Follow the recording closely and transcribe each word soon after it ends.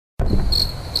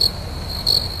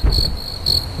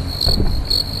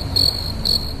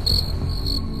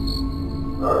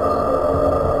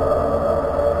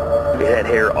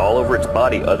its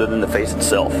body other than the face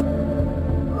itself.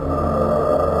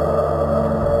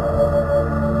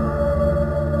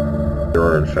 There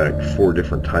are in fact 4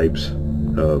 different types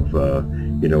of,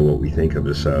 what we think of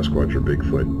as Sasquatch or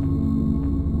Bigfoot.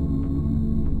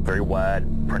 Very wide,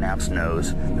 pronounced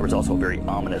nose. There was also a very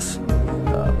ominous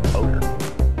odor.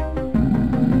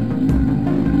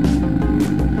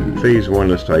 Phase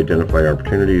 1 is to identify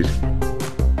opportunities.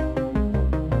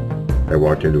 I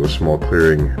walked into a small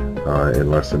clearing in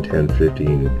less than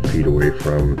 10-15 feet away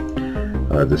from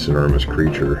this enormous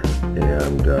creature,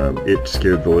 and it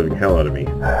scared the living hell out of me.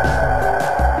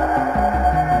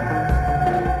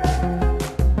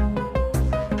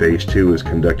 Phase 2 is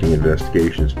conducting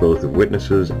investigations both of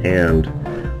witnesses and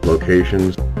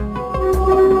locations. The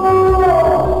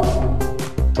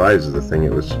size of the thing,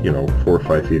 it was 4 or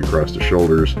 5 feet across the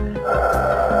shoulders.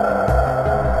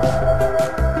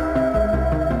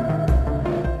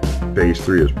 Phase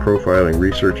 3 is profiling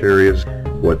research areas,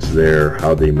 what's there,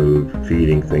 how they move,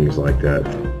 feeding, things like that.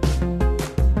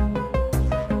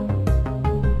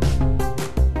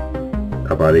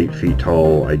 About 8 feet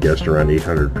tall, I guessed around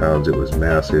 800 pounds. It was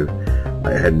massive.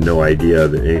 I had no idea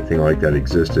that anything like that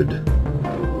existed.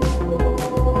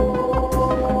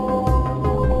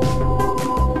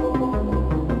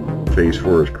 Phase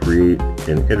 4 is create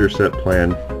an intercept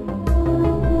plan.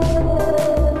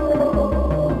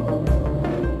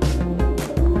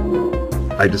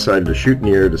 I decided to shoot in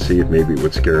the air to see if maybe it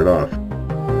would scare it off.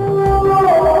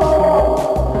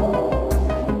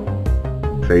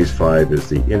 Phase 5 is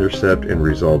the intercept and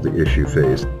resolve the issue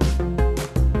phase.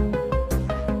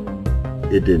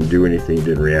 It didn't do anything,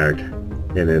 didn't react,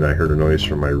 and then I heard a noise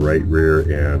from my right rear,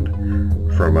 and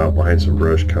from out behind some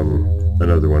brush come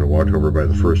another one, walked over by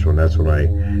the first one. That's when I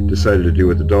decided to do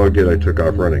what the dog did. I took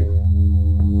off running.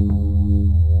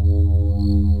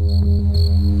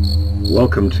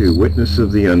 Welcome to Witness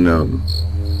of the Unknown.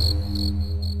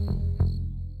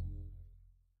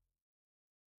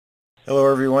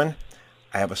 Hello everyone.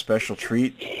 I have a special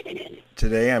treat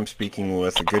today. I'm speaking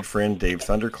with a good friend, Dave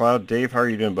Thundercloud. Dave, how are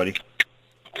you doing, buddy?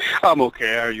 I'm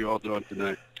okay. How are you all doing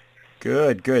tonight?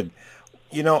 Good, good.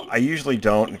 I usually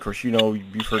don't, and of course, you've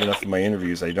heard enough of my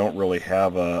interviews, I don't really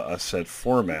have a set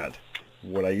format.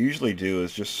 What I usually do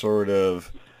is just sort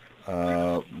of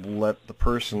let the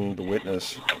person, the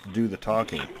witness, do the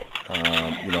talking.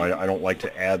 I don't like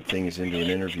to add things into an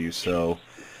interview, so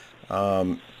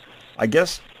I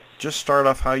guess just start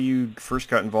off how you first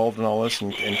got involved in all this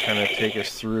and kind of take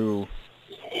us through,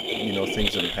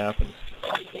 things that have happened.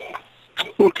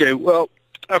 Okay, well,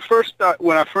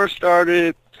 when I first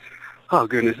started, oh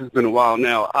goodness, it's been a while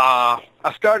now.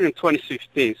 I started in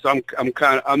 2016, so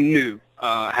I'm new.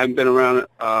 I haven't been around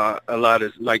a lot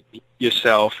as like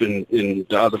yourself and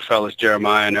the other fellas,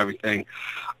 Jeremiah and everything.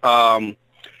 I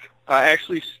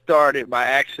actually started by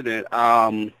accident.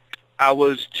 I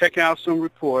was checking out some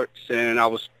reports and I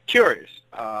was curious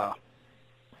about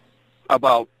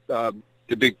the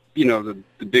big, the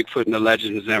Bigfoot and the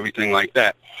legends and everything like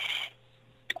that.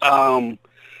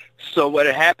 So what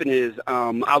had happened is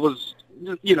I was,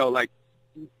 like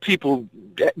people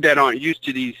that aren't used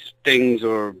to these things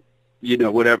or,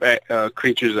 whatever,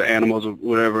 creatures or animals or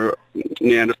whatever,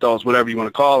 Neanderthals, whatever you want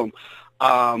to call them.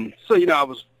 So, I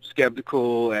was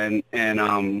skeptical and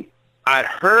I'd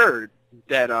heard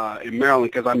that in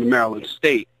Maryland, because I'm in Maryland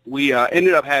State, we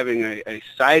ended up having a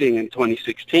sighting in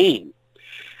 2016.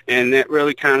 And that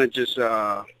really kind of just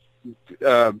kind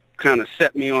of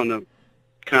set me on the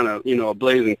kind of, a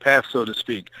blazing path, so to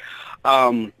speak.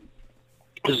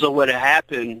 So what had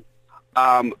happened,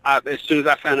 as soon as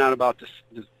I found out about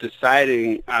the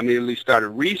sighting, I immediately started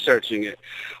researching it.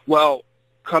 Well,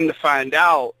 come to find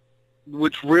out,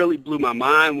 which really blew my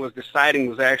mind, was the sighting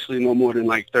was actually no more than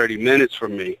like 30 minutes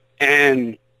from me.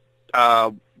 And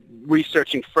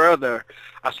researching further,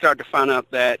 I started to find out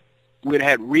that we'd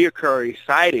had reoccurring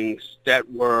sightings that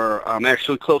were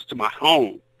actually close to my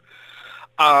home.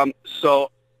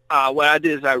 So what I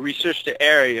did is I researched the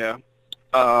area.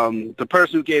 The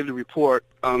person who gave the report,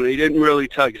 they didn't really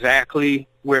tell exactly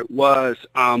where it was,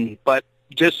 but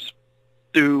just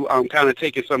through kind of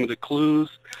taking some of the clues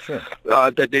Sure.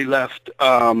 That they left,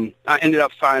 I ended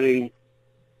up finding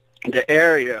the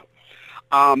area.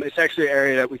 It's actually an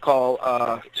area that we call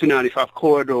 295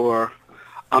 Corridor.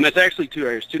 It's actually two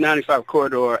areas, 295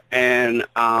 Corridor, and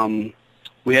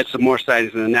we had some more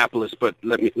sightings in Annapolis, but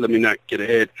let me not get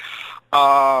ahead.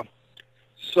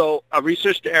 So I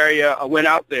researched the area. I went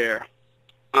out there.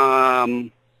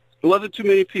 There wasn't too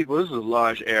many people. This is a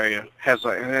large area. Has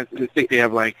like, I think they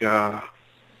have like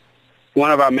one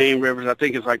of our main rivers. I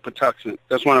think it's like Patuxent.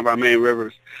 That's one of our main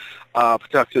rivers.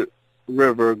 Patuxent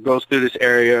River goes through this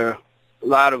area.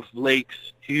 lot of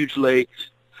lakes, huge lakes,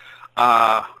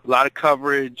 a lot of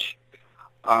coverage.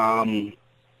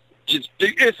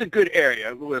 It's a good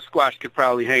area where a squatch could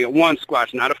probably hang out. One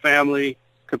squatch, not a family,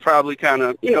 could probably kind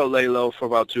of, lay low for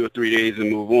about 2 or 3 days and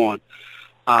move on.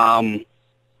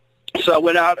 So I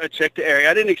went out, I checked the area.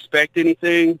 I didn't expect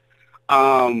anything.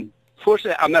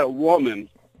 Fortunately, I met a woman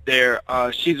there.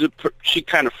 She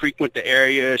kind of frequent the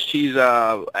area. She's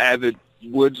a avid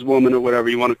woods woman or whatever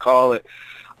you want to call it.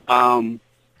 And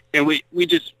it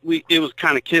was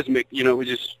kind of kismet,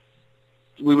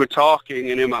 we were talking,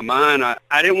 and in my mind, I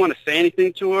didn't want to say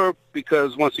anything to her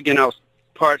because, once again, I was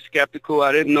part skeptical.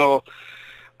 I didn't know.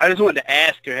 I just wanted to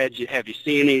ask her, have you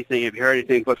seen anything? Have you heard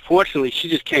anything? But fortunately, she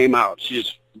just came out. She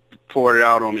just poured it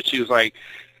out on me. She was like,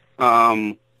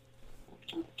 and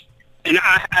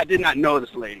I did not know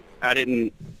this lady. I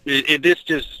didn't. This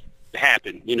just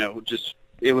happened.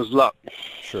 It was luck.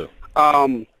 Sure.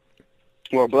 Well,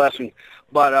 blessing.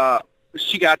 But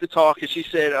she got to talk, and she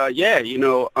said,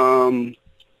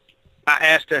 I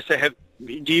asked her, I said,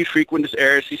 do you frequent this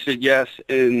area? She said, yes.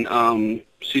 And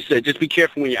she said, just be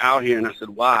careful when you're out here. And I said,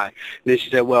 why? And then she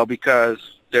said, well, because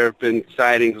there have been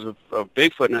sightings of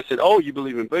Bigfoot. And I said, oh, you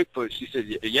believe in Bigfoot? She said,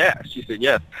 yeah. She said,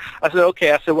 yes. I said,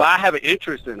 okay. I said, well, I have an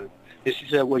interest in it. And she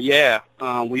said, well, yeah,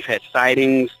 we've had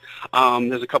sightings.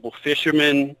 There's a couple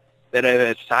fishermen that have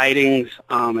had sightings.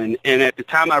 And at the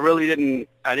time, I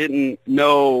didn't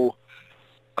know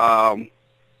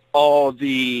all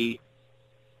the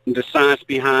science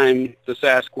behind the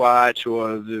Sasquatch,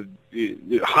 or the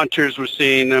hunters were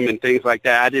seeing them and things like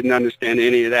that. I didn't understand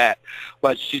any of that,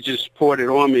 but she just poured it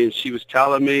on me, and she was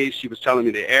telling me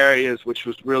the areas, which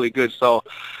was really good. So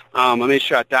I made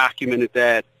sure I documented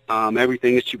that,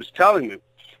 everything that she was telling me.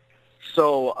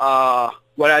 So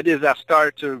what I did is I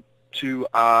started to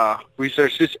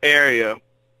research this area,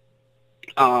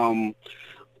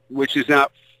 which is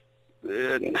not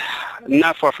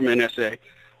far from NSA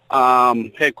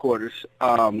headquarters,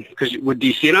 because with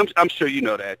DC, and I'm sure you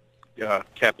know that,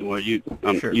 Captain Will.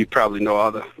 Sure. You probably know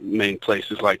all the main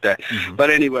places like that. Mm-hmm.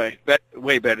 But anyway,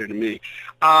 way better than me.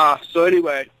 So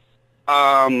anyway,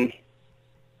 I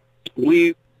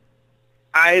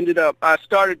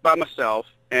started by myself,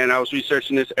 and I was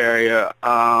researching this area.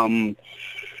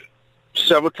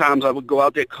 Several times I would go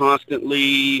out there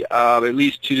constantly, at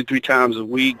least 2 to 3 times a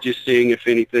week, just seeing if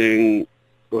anything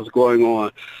was going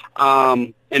on.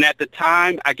 And at the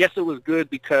time, I guess it was good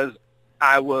because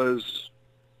I was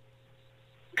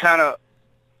kind of,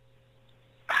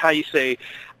 I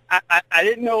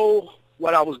didn't know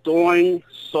what I was doing,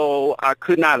 so I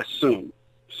could not assume,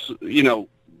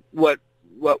 what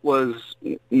was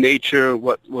nature,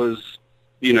 what was,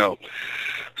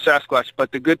 Sasquatch.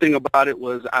 But the good thing about it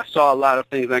was I saw a lot of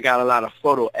things, and I got a lot of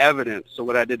photo evidence. So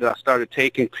what I did is I started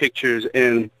taking pictures,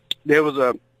 and there was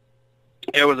a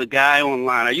guy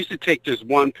online. I used to take just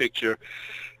one picture,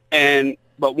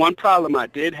 but one problem I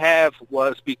did have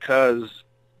was because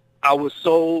I was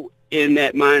so in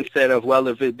that mindset of, well,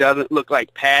 if it doesn't look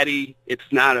like Patty, it's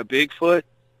not a Bigfoot.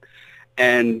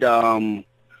 And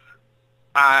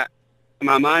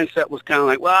my mindset was kind of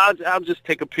like, well, I'll just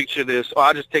take a picture of this, or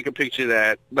I'll just take a picture of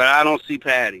that, but I don't see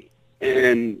Patty.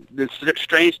 And the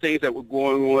strange things that were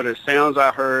going on, the sounds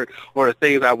I heard, or the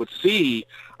things I would see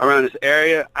around this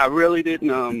area, I really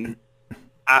didn't,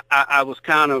 I was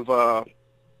kind of,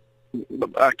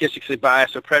 I guess you could say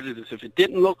biased or prejudiced. If it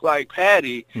didn't look like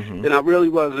Patty, mm-hmm. then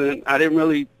I didn't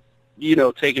really,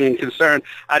 take it in concern.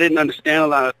 I didn't understand a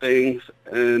lot of things,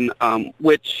 and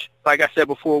which, like I said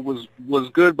before, was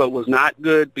good, but was not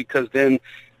good, because then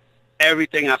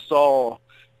everything I saw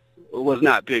was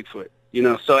not Bigfoot.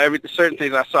 So certain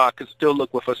things I saw, I could still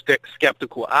look with a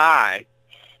skeptical eye.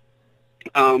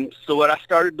 So what I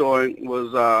started doing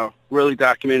was really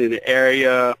documenting the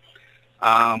area,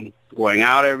 going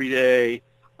out every day,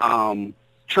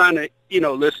 trying to,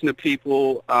 listen to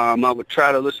people. I would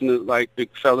try to listen to, like, big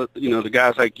fella, the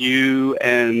guys like you,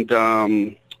 and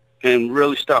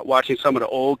really start watching some of the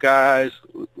old guys,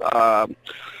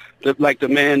 like the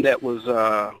man that was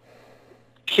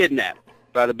kidnapped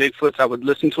by the Bigfoots. I would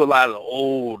listen to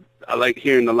I like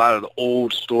hearing a lot of the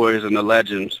old stories and the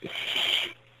legends.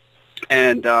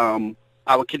 And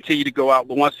I would continue to go out,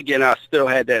 but once again, I still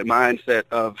had that mindset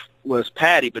of, was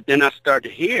Patty. But then I started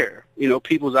to hear,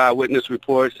 people's eyewitness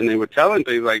reports, and they were telling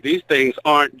things like, these things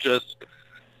aren't just,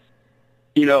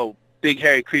 big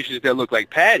hairy creatures that look like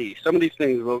Patty. Some of these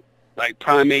things look like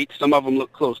primates. Some of them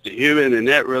look close to human, and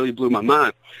that really blew my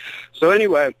mind. So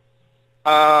anyway,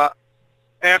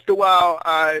 after a while,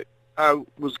 I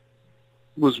was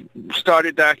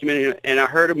started documenting, and I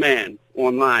heard a man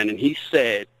online, and he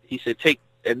said, take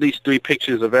at least 3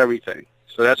 pictures of everything.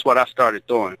 So that's what I started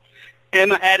doing.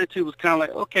 And my attitude was kind of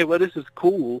like, okay, well, this is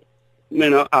cool. You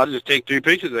know, I'll just take 3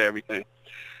 pictures of everything.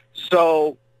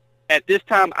 So at this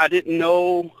time, I didn't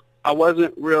know, I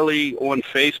wasn't really on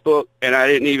Facebook, and I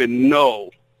didn't even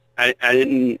know. I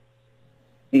didn't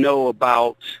know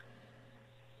about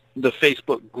the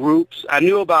Facebook groups. I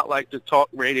knew about, like, the talk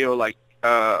radio, like,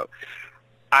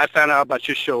 I found out about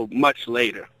your show much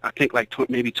later. I think like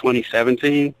maybe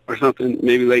 2017 or something,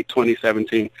 maybe late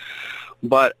 2017.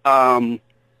 But I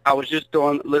was just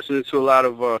listening to a lot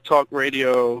of talk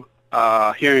radio,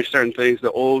 hearing certain things,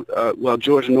 the old,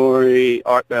 George Norrie,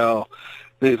 Art Bell,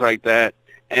 things like that.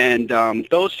 And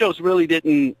those shows really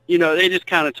didn't, you know, they just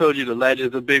kind of told you the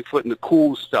legends of Bigfoot and the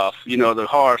cool stuff, you know, the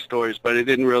horror stories, but it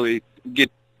didn't really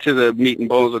get to the meat and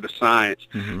bones of the science.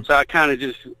 Mm-hmm. So I kind of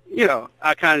just, you know,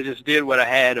 did what I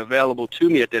had available to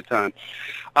me at that time.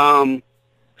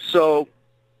 So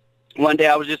one day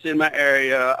I was just in my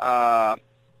area,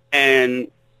 and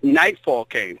nightfall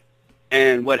came.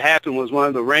 And what happened was one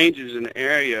of the rangers in the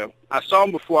area, I saw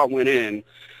him before I went in.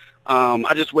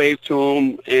 I just waved to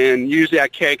him, and usually I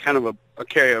carry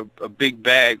a big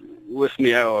bag with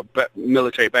me, or a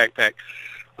military backpack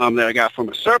that I got from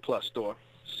a surplus store.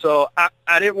 So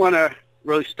I didn't want to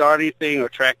really start anything or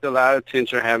attract a lot of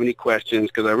attention or have any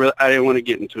questions, because I didn't want to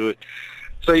get into it.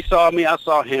 So he saw me, I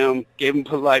saw him, gave him a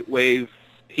polite wave.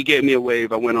 He gave me a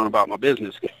wave. I went on about my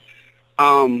business.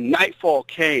 Nightfall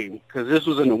came, because this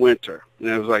was in the winter, and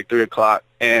it was like 3 o'clock,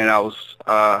 and I was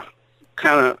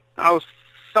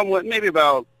somewhat, maybe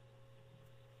about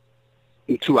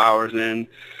 2 hours in,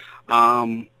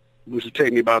 which would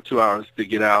take me about 2 hours to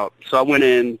get out. So I went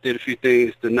in, did a few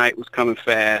things. The night was coming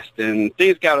fast, and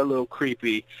things got a little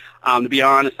creepy. To be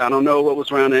honest, I don't know what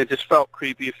was around there. It just felt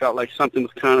creepy. It felt like something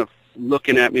was kind of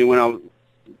looking at me when I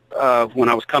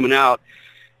was coming out.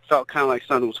 It felt kind of like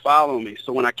something was following me.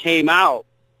 So when I came out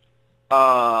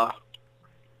of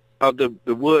the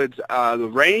woods, the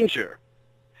ranger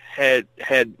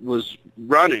was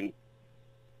running.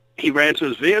 He ran to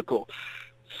his vehicle.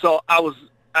 So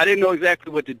I didn't know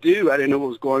exactly what to do. I didn't know what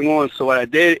was going on. So what I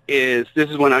did is, this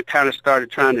is when I kind of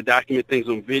started trying to document things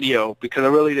on video, because I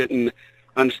really didn't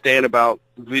understand about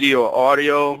video or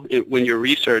audio when you're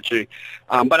researching.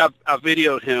 But I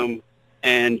videoed him,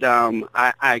 and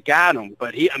I got him.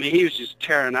 But he was just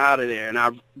tearing out of there.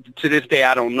 And to this day,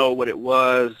 I don't know what it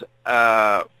was.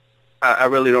 I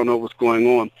really don't know what's going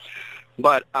on.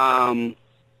 But from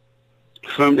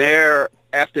there,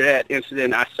 after that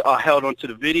incident, I held onto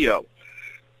the video.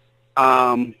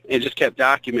 And just kept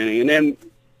documenting. And then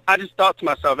I just thought to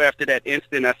myself after that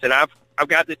incident, I said, I've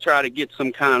got to try to get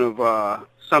some kind of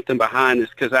something behind this,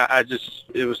 because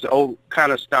it was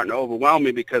kind of starting to overwhelm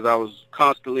me, because I was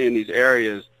constantly in these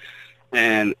areas,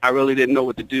 and I really didn't know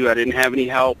what to do. I didn't have any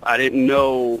help. I didn't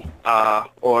know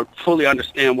or fully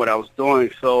understand what I was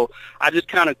doing. So I just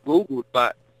kind of Googled,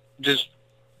 but just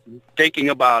thinking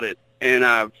about it, and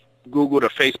I've Googled or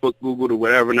Facebook Googled or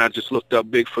whatever, and I just looked up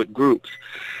Bigfoot groups.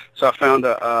 So I found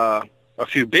a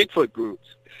few Bigfoot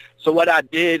groups. So what I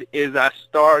did is I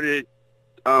started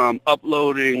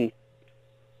uploading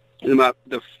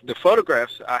the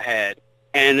photographs I had,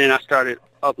 and then I started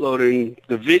uploading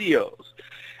the videos,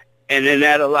 and then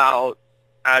that allowed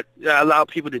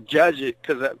people to judge it,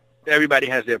 because everybody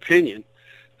has their opinion.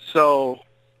 So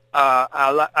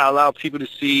I allowed people to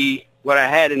see what I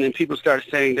had, and then people started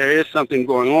saying there is something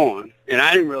going on, and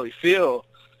I didn't really feel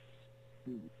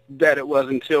that it was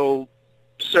until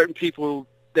certain people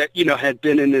that, you know, had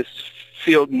been in this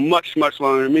field much, much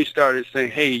longer than me started saying,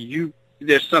 hey,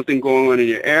 there's something going on in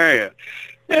your area.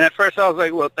 And at first I was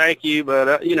like, well, thank you,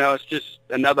 but, you know, it's just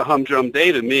another humdrum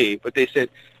day to me. But they said,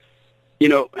 you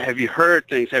know, have you heard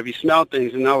things? Have you smelled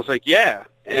things? And I was like, yeah.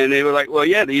 And they were like, well,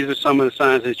 yeah, these are some of the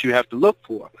signs that you have to look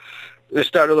for. They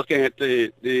started looking at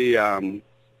the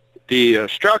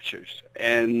structures,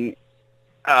 and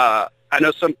I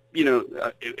know some, you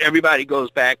know, everybody goes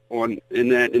back in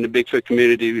the Bigfoot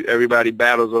community. Everybody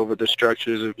battles over the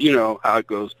structures of, you know, how it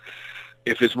goes.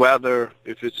 If it's weather,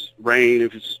 if it's rain,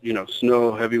 if it's, you know,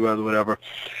 snow, heavy weather, whatever.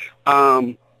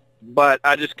 But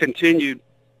I just continued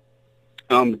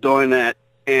doing that,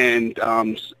 and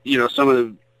you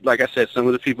know, like I said, some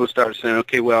of the people started saying,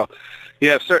 okay, well, you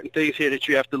have certain things here that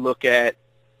you have to look at.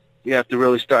 You have to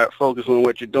really start focusing on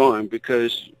what you're doing,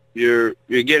 because you're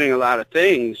getting a lot of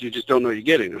things. You just don't know you're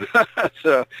getting them.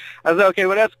 So I was like, okay,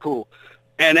 well, that's cool.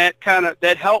 And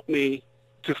that helped me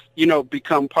to, you know,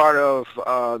 become part of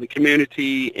the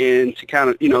community, and to kind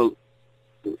of, you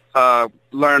know,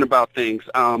 learn about things.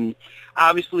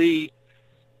 Obviously,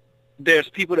 there's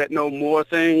people that know more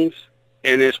things,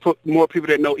 and there's more people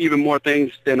that know even more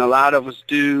things than a lot of us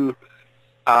do.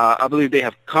 I believe they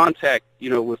have contact,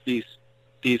 with these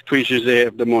creatures. They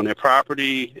have them on their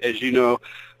property, as you know.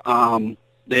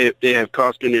 They have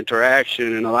constant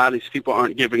interaction, and a lot of these people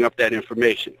aren't giving up that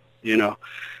information,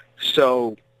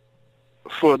 So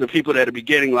for the people that are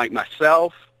beginning, like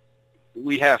myself,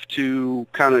 we have to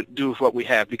kind of do with what we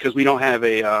have because we don't have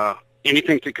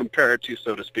anything to compare it to,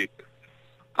 so to speak.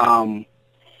 Until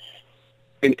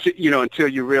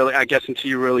you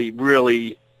really,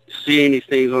 really seeing these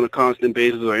things on a constant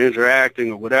basis or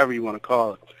interacting or whatever you want to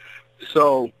call it.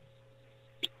 So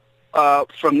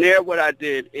from there, what I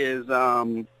did is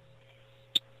I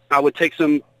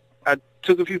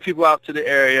took a few people out to the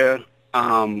area.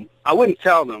 I wouldn't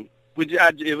tell them.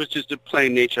 It was just a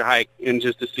plain nature hike, and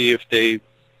just to see if they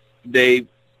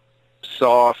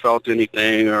saw, felt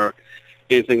anything or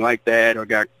anything like that, or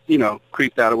got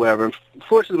creeped out or whatever.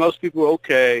 Fortunately, most people were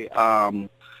okay.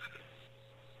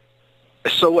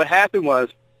 So what happened was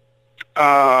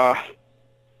I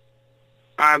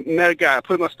met a guy. I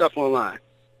put my stuff online,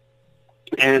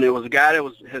 and it was a guy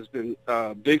that has been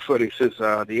Bigfooting since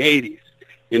the 80s,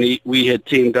 and we had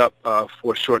teamed up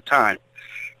for a short time.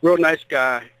 Real nice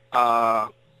guy.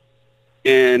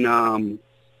 And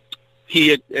he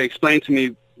had explained to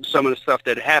me some of the stuff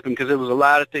that happened because there was a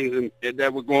lot of things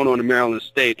that were going on in Maryland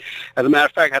State. As a matter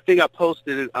of fact, I think I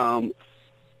posted it a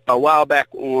while back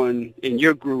in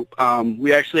your group.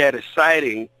 We actually had a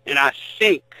sighting, and I'm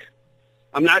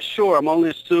not sure, I'm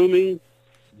only assuming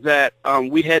that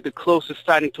we had the closest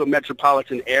sighting to a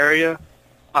metropolitan area.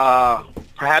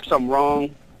 Perhaps I'm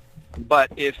wrong, but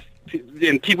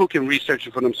and people can research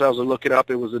it for themselves and look it up.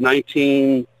 It was a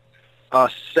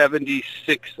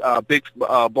 1976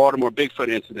 Baltimore Bigfoot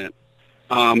incident,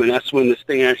 and that's when this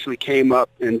thing actually came up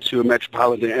into a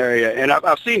metropolitan area. And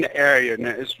I've seen the area, and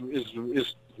it's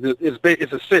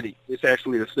a city. It's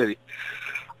actually a city.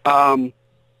 So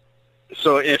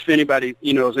if anybody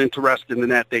is interested in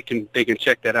that, they can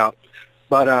check that out.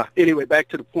 But anyway, back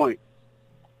to the point.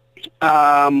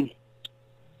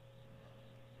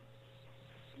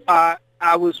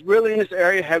 I was really in this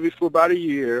area heavy for about a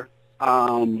year.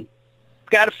 Got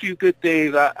a few good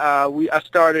things. I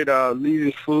started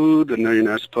leaving food. I know you're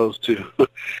not supposed to,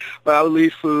 but I would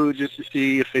leave food just to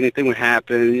see if anything would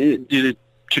happen. Do the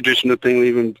traditional thing,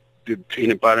 leaving the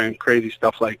peanut butter and crazy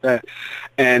stuff like that.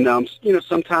 And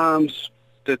sometimes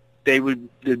the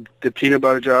peanut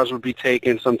butter jars would be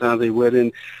taken. Sometimes they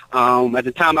wouldn't. At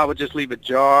the time, I would just leave a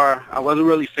jar. I wasn't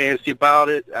really fancy about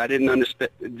it. I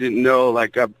didn't know.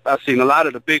 Like I've seen a lot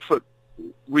of the Bigfoot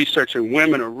researching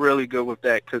women are really good with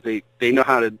that because they know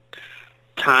how to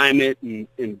time it and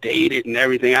date it and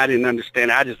everything. I didn't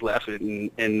understand. I just left it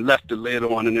and left the lid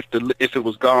on. And if it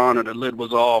was gone or the lid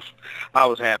was off, I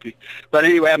was happy. But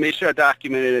anyway, I made sure I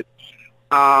documented it.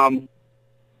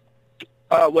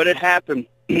 What had happened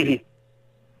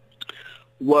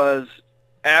was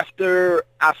after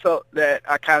I felt that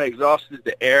I kind of exhausted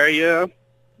the area,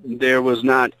 there was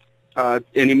not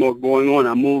any more going on.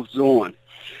 I moved on.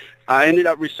 I ended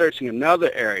up researching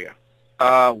another area,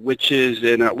 which is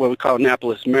in what we call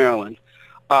Annapolis, Maryland.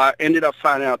 Ended up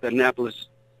finding out that Annapolis,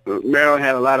 Maryland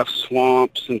had a lot of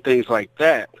swamps and things like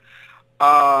that.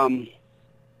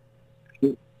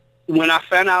 When I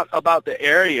found out about the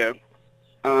area,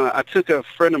 I took a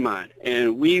friend of mine,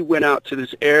 and we went out to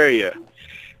this area.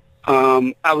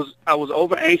 I was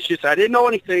over anxious. I didn't know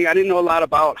anything. I didn't know a lot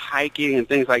about hiking and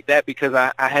things like that because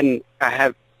I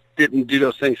didn't do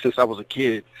those things since I was a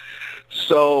kid.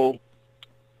 So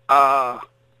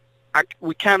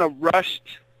we kind of rushed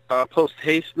post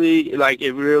hastily. Like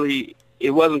it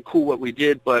wasn't cool what we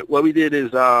did. But what we did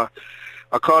is I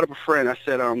called up a friend. I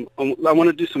said, I want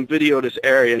to do some video of this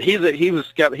area. And he was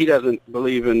skeptical. He doesn't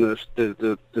believe in the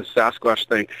Sasquatch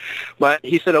thing. But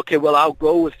he said, okay, well, I'll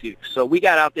go with you. So we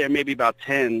got out there maybe about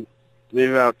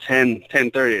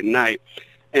 10:30 at night.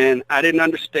 And I didn't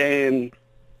understand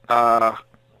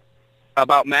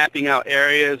about mapping out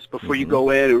areas before you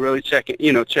go in and really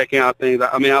checking out things.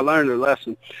 I mean, I learned a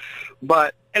lesson.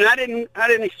 And I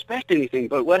didn't expect anything.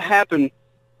 But what happened,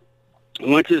 I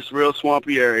went to this real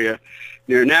swampy area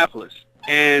near Annapolis,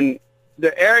 and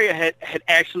the area had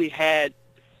actually had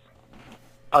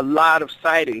a lot of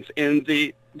sightings. And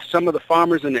some of the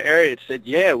farmers in the area had said,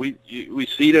 yeah, we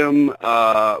see them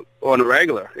on a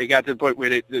regular. It got to the point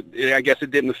where I guess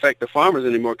it didn't affect the farmers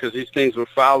anymore because these things were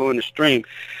following the stream.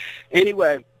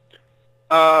 Anyway,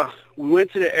 we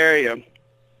went to the area,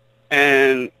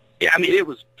 and I mean, it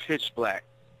was pitch black.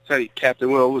 I tell you, Captain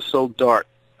Will, it was so dark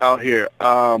out here.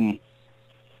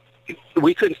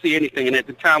 We couldn't see anything, and at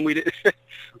the time we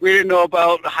didn't know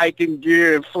about hiking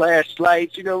gear and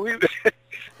flashlights.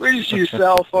 We we just use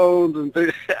cell phones and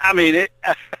things. I mean,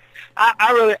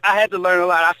 I had to learn a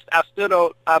lot. I still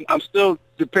don't. I'm still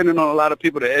depending on a lot of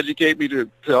people to educate me to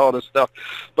all this stuff.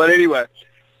 But anyway,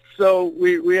 so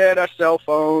we had our cell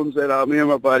phones, and me and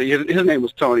my buddy, his name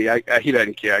was Tony. He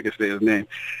doesn't care. I can say his name.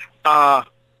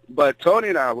 But Tony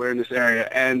and I were in this area,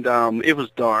 and it was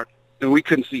dark, and we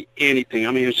couldn't see anything.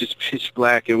 I mean, it was just pitch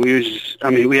black, and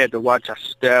we had to watch our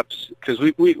steps because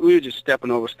we were just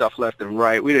stepping over stuff left and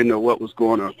right. We didn't know what was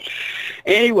going on.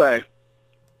 Anyway,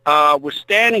 we're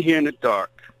standing here in the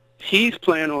dark. He's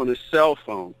playing on his cell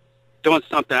phone, doing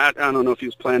something. I don't know if he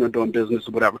was playing or doing business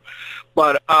or whatever.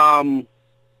 But I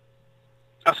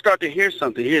start to hear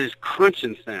something, hear this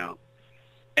crunching sound.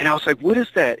 And I was like, what is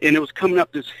that? And it was coming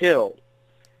up this hill.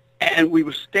 And we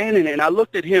were standing there, and I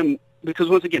looked at him because,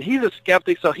 once again, he's a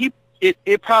skeptic, so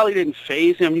it probably didn't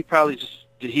faze him. He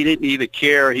didn't either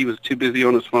care or he was too busy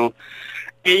on his phone.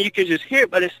 And you could just hear it,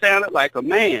 but it sounded like a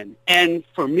man. And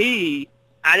for me,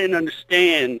 I didn't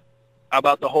understand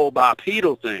about the whole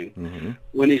bipedal thing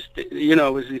when these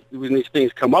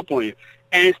things come up on you.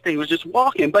 And this thing was just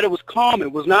walking, but it was calm.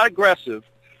 It was not aggressive.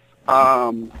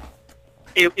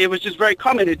 It was just very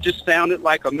calm, and it just sounded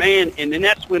like a man. And then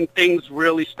that's when things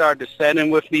really started to set in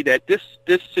with me that this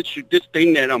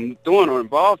thing that I'm doing or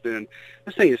involved in,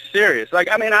 this thing is serious. Like,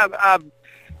 I mean,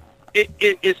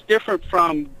 it's different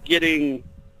from getting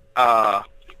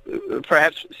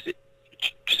perhaps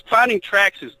finding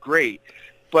tracks is great,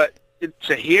 but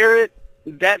to hear it,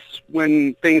 that's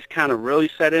when things kind of really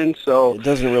set in. So it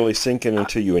doesn't really sink in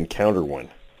until you encounter one.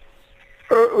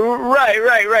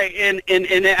 Right. And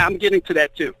I'm getting to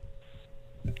that too.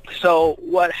 So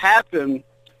what happened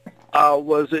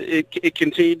was it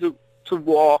continued to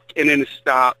walk, and then it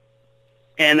stopped.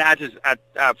 And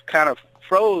I've kind of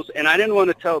froze, and I didn't want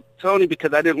to tell Tony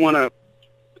because I didn't want to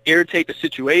irritate the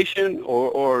situation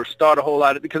or start a whole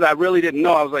lot of, because I really didn't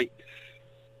know. I was like,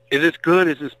 is this good?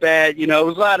 Is this bad? You know, it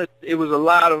was a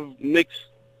lot of mixed,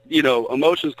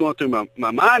 emotions going through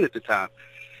my mind at the time.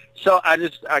 So I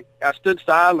stood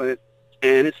silent,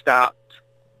 and it stopped,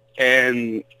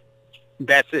 and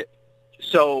that's it.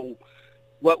 So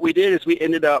what we did is we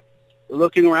ended up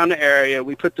looking around the area.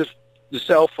 We put the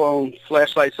cell phone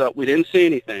flashlights up. We didn't see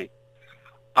anything.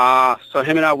 So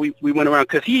him and I, we went around,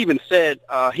 because he even said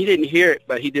he didn't hear it,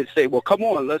 but he did say, well, come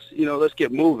on, let's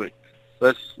get moving.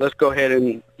 Let's go ahead,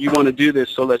 and you want to do this,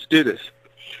 so let's do this.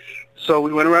 So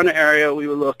we went around the area. We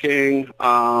were looking,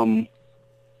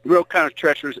 real kind of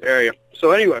treacherous area.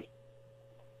 So anyway,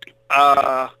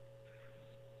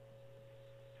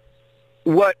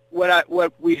 what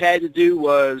we had to do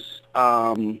was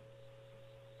I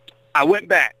went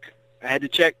back. I had to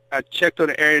check. I checked on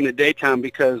the area in the daytime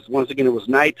because, once again, it was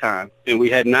nighttime, and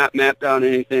we had not mapped out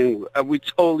anything. We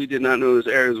totally did not know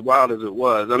this area as wild as it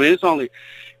was. I mean,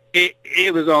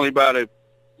 it was only by the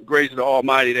grace of the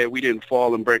Almighty that we didn't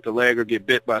fall and break a leg or get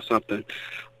bit by something.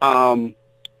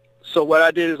 So what I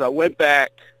did is I went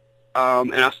back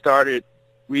and I started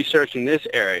researching this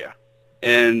area,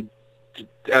 and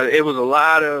it was a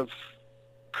lot of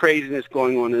craziness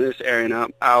going on in this area,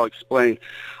 and I'll explain.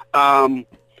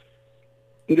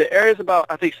 The area is about,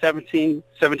 I think,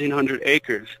 1,700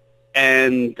 acres,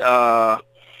 and I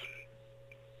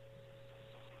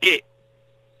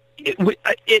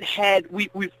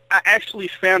actually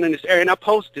found in this area, and I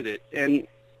posted it, and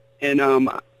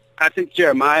I think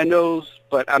Jeremiah knows,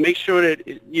 but I make sure that,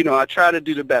 I try to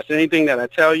do the best. Anything that I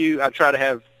tell you, I try to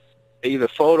have either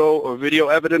photo or video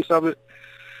evidence of it.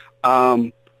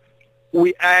 I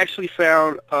actually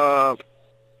found a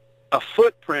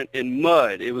footprint in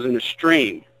mud. It was in a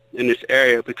stream in this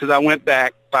area, because I went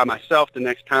back by myself the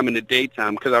next time in the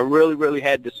daytime, because I really, really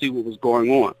had to see what was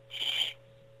going on.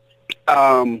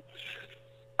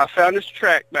 I found this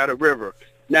track by the river.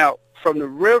 Now, from the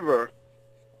river,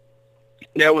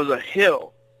 there was a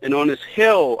hill, and on this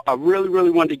hill, I really,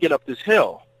 really wanted to get up this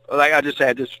hill. Like, I just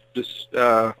had this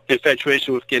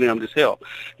infatuation with getting up this hill.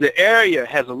 The area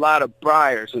has a lot of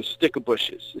briars and sticker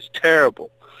bushes. It's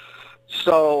terrible.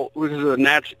 So,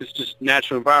 it's just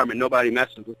natural environment. Nobody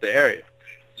messes with the area.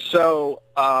 So,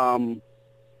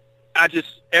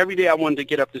 every day I wanted to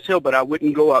get up this hill, but I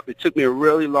wouldn't go up. It took me a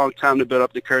really long time to build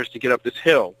up the courage to get up this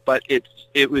hill. But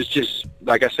it was just,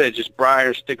 like I said, just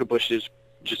briars, sticker bushes,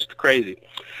 just crazy.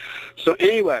 So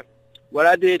anyway, what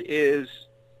I did is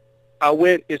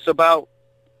it's about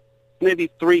maybe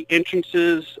 3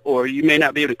 entrances, or you may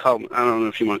not be able to call them, I don't know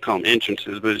if you want to call them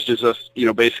entrances, but it's just us,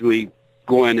 basically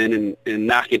going in and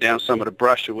knocking down some of the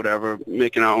brush or whatever,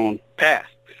 making our own path.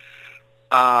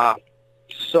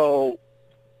 So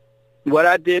what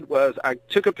I did was I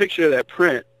took a picture of that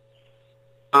print,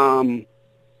 and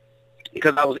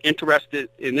because I was interested,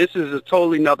 and this is a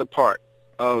totally another part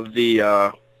of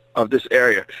the of this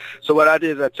area. So what I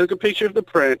did is I took a picture of the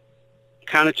print,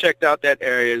 kind of checked out that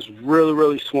area. It's really,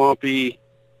 really swampy,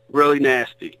 really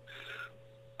nasty.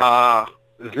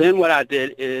 Then what I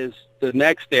did is the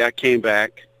next day I came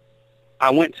back. I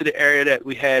went to the area that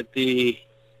we had the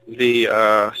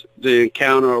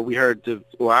encounter,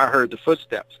 or I heard the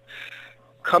footsteps.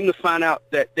 Come to find out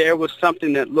that there was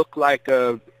something that looked like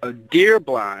a deer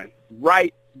blind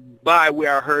right by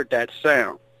where I heard that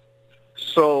sound.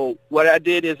 So what I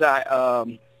did is I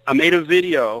made a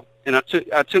video, and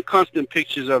I took constant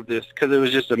pictures of this because it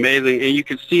was just amazing, and you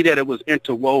could see that it was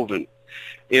interwoven.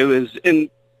 It was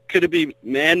could it be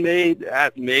man-made?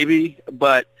 Maybe,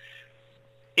 but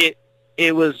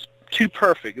it was too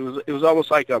perfect. It was almost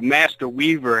like a master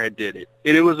weaver had did it,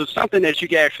 and it was something that you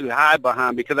could actually hide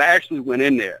behind, because I actually went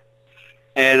in there,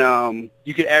 and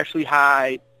you could actually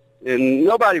hide, and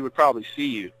nobody would probably see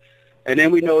you. And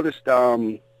then we noticed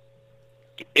we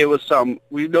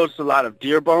noticed a lot of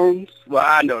deer bones. Well,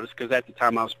 I noticed because at the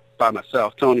time I was by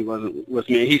myself. Tony wasn't with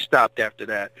me. He stopped after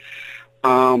that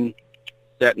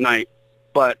that night.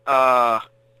 But I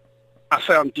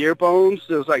found deer bones.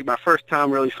 It was like my first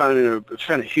time really finding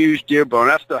a huge deer bone.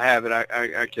 I still have it.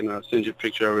 I can send you a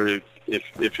picture of it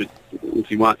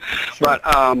if you want. Sure.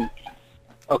 But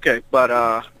okay. But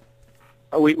I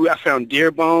found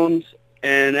deer bones,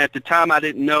 and at the time I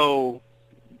didn't know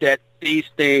that these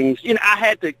things. I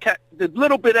had the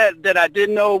little bit that I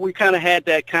didn't know. We kind of had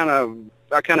that I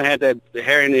kind of had that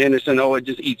Harry and the Henderson. Oh, it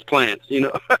just eats plants,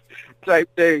 type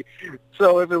thing.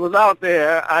 So if it was out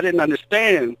there, I didn't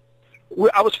understand.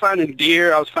 I was finding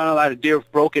deer. I was finding a lot of deer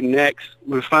with broken necks.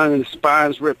 We were finding the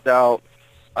spines ripped out.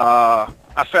 I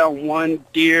found one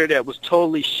deer that was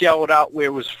totally shelled out where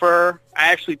it was fur.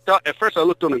 I actually thought, at first I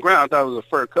looked on the ground, I thought it was a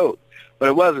fur coat, but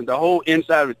it wasn't. The whole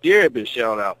inside of the deer had been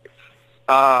shelled out.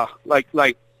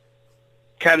 Like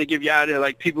kind of give you an idea,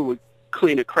 like people would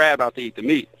clean a crab out to eat the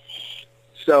meat.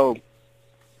 So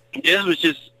this was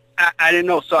just, I didn't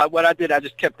know. So what I did, I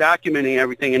just kept documenting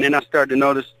everything, and then I started to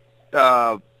notice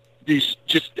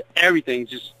everything.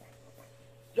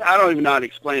 I don't even know how to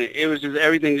explain it. It was just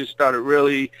everything just started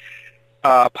really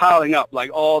piling up, like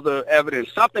all the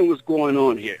evidence. Something was going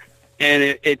on here,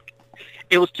 and it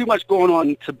was too much going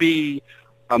on to be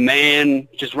a man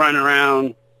just running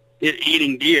around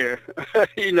eating deer,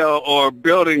 or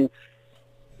building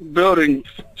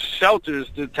shelters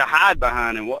to hide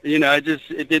behind, and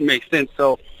it didn't make sense.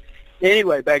 So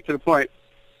anyway, back to the point.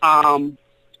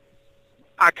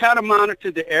 I kind of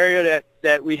monitored the area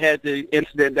that we had the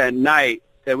incident that night,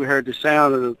 that we heard the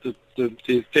sound of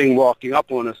the thing walking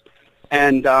up on us.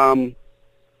 And I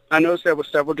noticed there were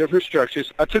several different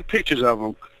structures. I took pictures of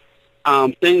them,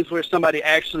 things where somebody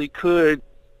actually could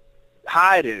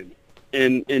hide in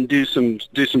and do some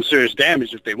serious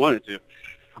damage if they wanted to,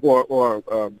 or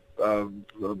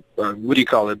what do you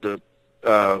call it?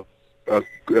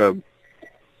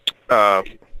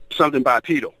 Something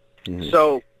bipedal. Mm-hmm.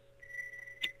 So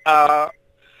I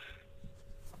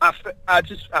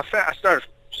started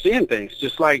seeing things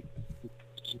just like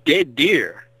dead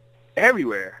deer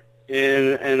everywhere,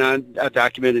 and I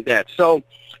documented that. So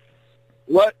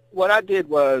what I did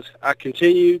was I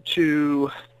continued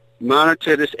to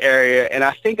monitor this area, and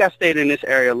I think I stayed in this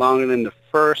area longer than the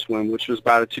first one, which was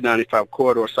by the 295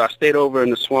 corridor. So I stayed over in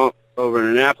the swamp over in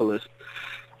Annapolis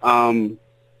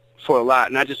for a lot,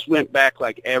 and I just went back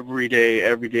like every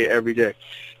day.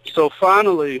 So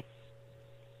finally,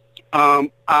 I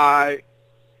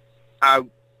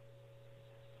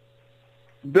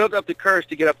built up the courage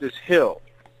to get up this hill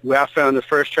where I found the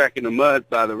first track in the mud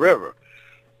by the river.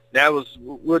 That was,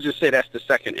 we'll just say that's the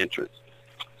second entrance.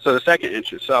 So the second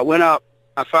entrance. So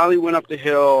I finally went up the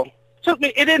hill.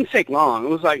 It didn't take long. It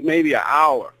was like maybe an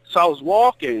hour. So I was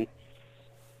walking,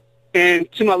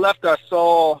 and to my left I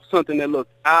saw something that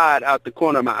looked odd out the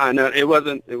corner of my eye. Now, it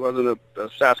wasn't a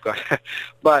Sasquatch,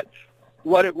 but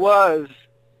what it was,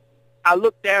 I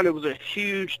looked down, it was a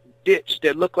huge ditch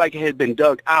that looked like it had been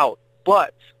dug out.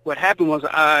 But what happened was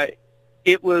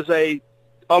it looked like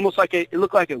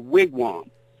a wigwam.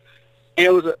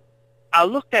 And I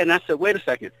looked at it and I said, wait a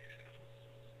second.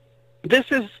 This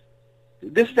is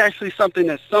actually something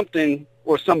that something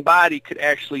or somebody could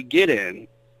actually get in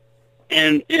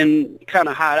and kind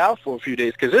of hide out for a few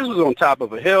days, because this was on top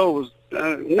of a hill. It was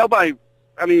nobody,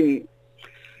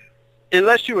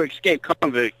 unless you were escaped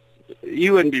convict,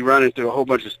 you wouldn't be running through a whole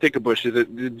bunch of sticker bushes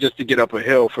just to get up a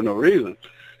hill for no reason.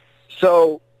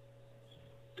 So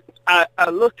I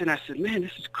looked and I said, man,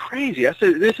 this is crazy. I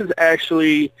said, this is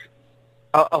actually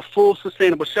a full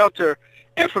sustainable shelter.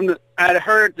 And I'd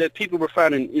heard that people were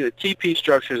finding, TP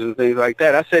structures and things like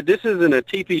that. I said, this isn't a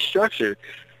TP structure.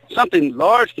 Something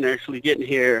large can actually get in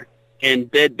here and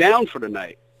bed down for the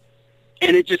night.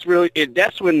 And it just really,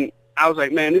 that's when I was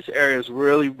like, man, this area is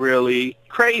really, really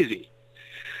crazy.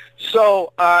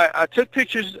 So I took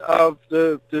pictures of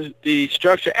the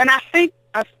structure, and I think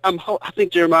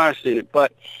Jeremiah's seen it,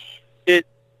 but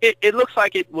it looks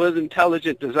like it was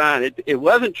intelligent design. It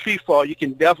wasn't tree fall. You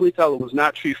can definitely tell it was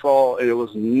not tree fall, and it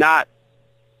was not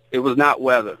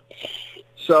weather.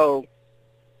 So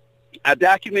I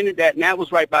documented that, and that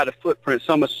was right by the footprint.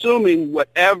 So I'm assuming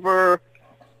whatever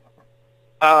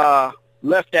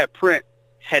left that print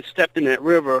had stepped in that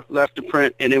river, left the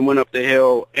print, and then went up the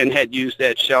hill and had used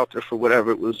that shelter for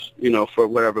whatever it was, for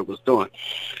whatever it was doing.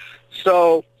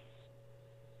 So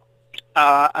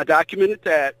I documented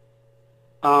that.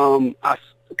 I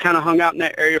kind of hung out in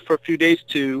that area for a few days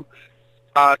too.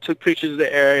 Took pictures of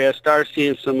the area. Started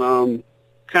seeing some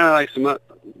kind of like some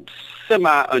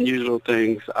semi-unusual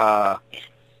things.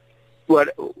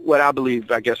 What I believe,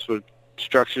 I guess, were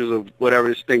structures of whatever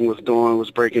this thing was doing, was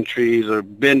breaking trees or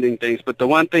bending things. But the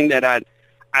one thing that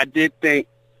I did think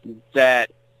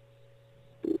that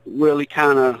really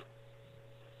kind of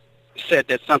said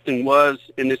that something was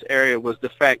in this area was the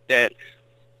fact that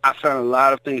I found a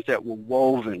lot of things that were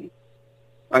woven.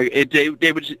 Like the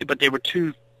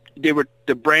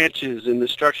branches and the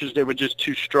structures, they were just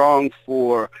too strong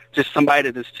for just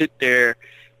somebody to sit there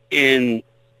and,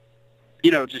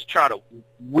 just try to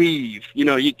weave.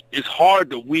 It's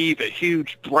hard to weave a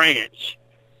huge branch.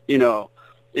 It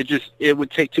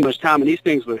would take too much time. And these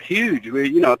things were huge.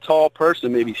 A tall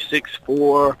person, maybe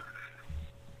 6'4",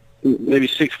 maybe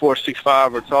 6'4",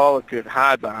 6'5", or taller, could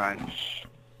hide behind.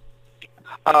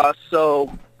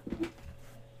 So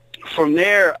from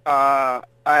there, I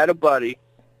had a buddy,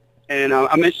 and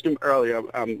I mentioned him earlier.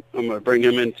 I'm going to bring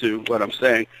him into what I'm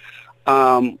saying.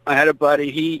 I had a buddy.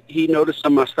 He noticed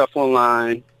some of my stuff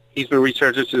online. He's been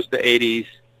researching since the 80s.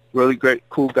 Really great,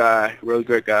 cool guy, really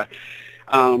great guy.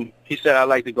 He said, I'd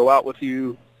like to go out with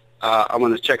you. I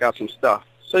want to check out some stuff.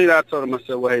 So, I told him, I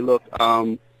said, well, hey, look,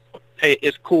 hey,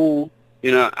 it's cool.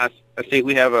 I think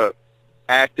we have a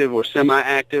active or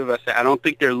semi-active. I said, I don't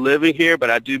think they're living here, but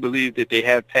I do believe that they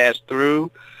have passed through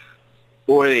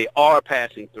or they are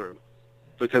passing through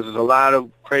because there's a lot of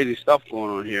crazy stuff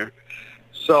going on here.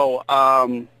 So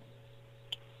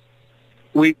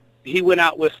he went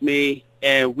out with me,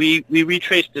 and we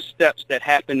retraced the steps that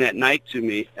happened that night to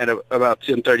me at about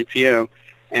 10:30 p.m.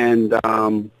 And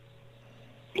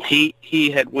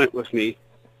he had went with me,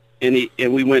 and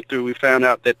we went through. We found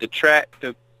out that the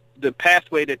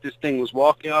pathway that this thing was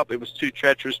walking up, it was too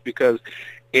treacherous because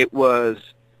it was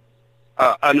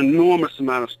an enormous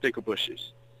amount of sticker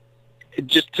bushes,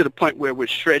 just to the point where it would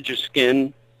shred your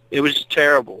skin. It was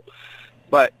terrible.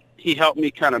 But he helped me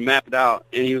kind of map it out,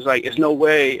 and he was like, there's no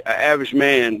way an average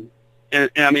man, and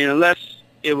I mean, unless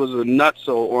it was a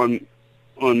nutso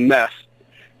on meth,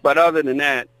 but other than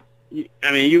that, you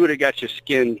would have got your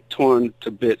skin torn to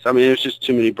bits. I mean, there's just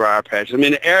too many briar patches. I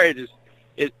mean, the area just,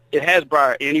 it has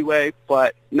briar anyway,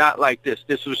 but not like this.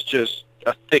 This was just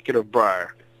a thicket of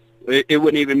briar. It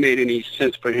wouldn't even made any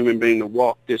sense for a human being to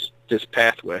walk this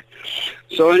pathway.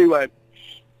 So anyway,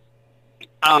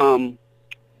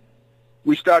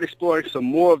 we started exploring some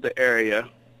more of the area,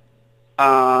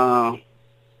 and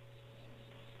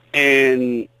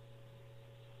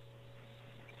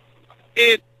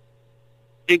it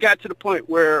got to the point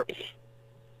where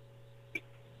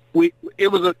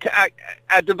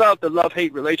I developed a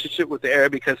love-hate relationship with the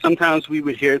area because sometimes we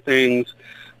would hear things,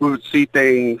 we would see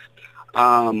things,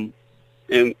 or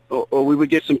we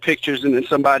would get some pictures, and then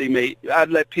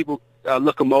I'd let people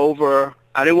look them over.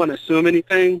 I didn't want to assume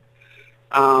anything.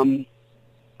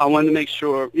 I wanted to make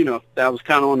sure, that I was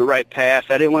kind of on the right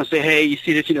path. I didn't want to say, hey, you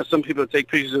see this? Some people take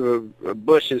pictures of a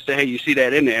bush and say, hey, you see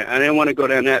that in there? I didn't want to go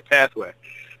down that pathway.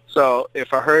 So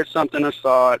if I heard something or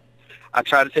saw it, I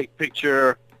tried to take a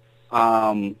picture.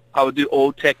 I would do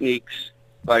old techniques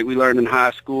like we learned in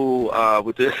high school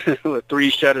with with 3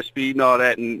 shutter speed and all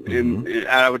that, and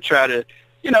I would try to,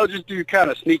 just do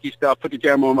kind of sneaky stuff, put the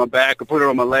camera on my back or put it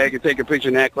on my leg and take a picture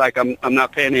and act like I'm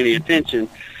not paying any attention.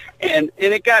 And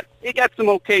it got some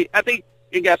okay. I think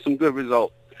it got some good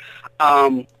results.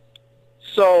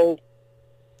 So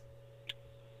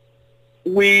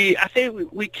we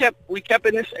kept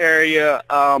in this area.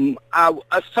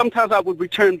 Sometimes I would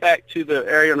return back to the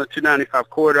area on the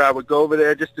 295 corridor. I would go over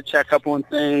there just to check up on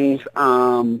things.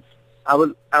 I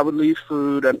would leave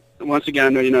food. And once again, I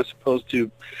know you're not supposed to,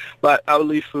 but I would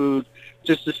leave food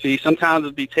just to see. Sometimes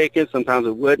it'd be taken, sometimes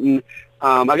it wouldn't.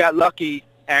 I got lucky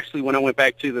actually, when I went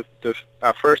back to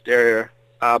our first area,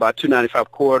 about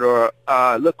 295 corridor,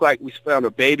 it looked like we found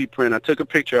a baby print. I took a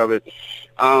picture of it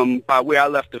by where I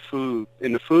left the food.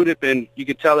 And the food had been, you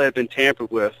could tell it had been tampered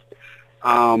with.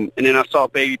 And then I saw a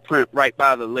baby print right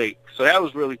by the lake. So that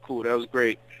was really cool. That was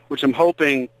great, which I'm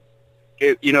hoping,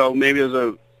 maybe it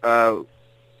was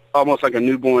almost like a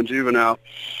newborn juvenile.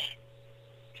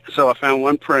 So I found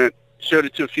one print, showed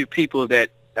it to a few people that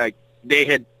they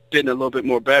had been a little bit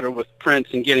more better with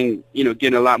prints and getting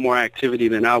a lot more activity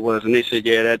than I was. And they said,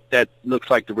 yeah, that looks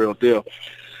like the real deal.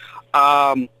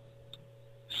 So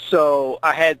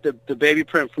I had the baby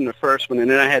print from the first one,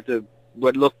 and then I had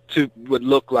what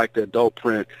looked like the adult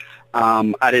print.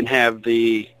 I didn't have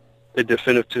the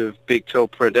definitive big toe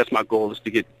print. That's my goal, is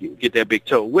to get that big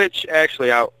toe, which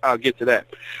actually I'll get to that.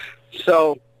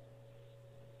 So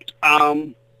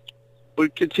we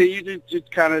continued to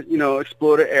just kind of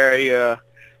explore the area.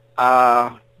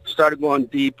 Started going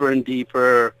deeper and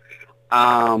deeper.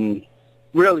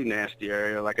 Really nasty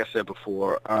area, like I said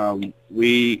before.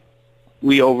 We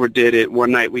overdid it.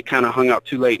 One night we kind of hung out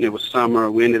too late, and it was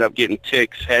summer. We ended up getting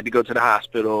ticks. Had to go to the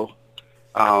hospital.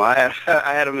 I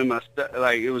had them in my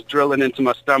it was drilling into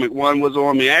my stomach. One was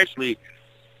on me. Actually, it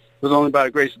was only by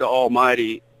the grace of the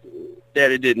Almighty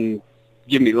that it didn't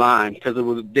give me Lyme, because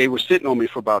they were sitting on me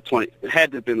for about 20. It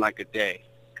had to have been like a day,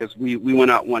 because we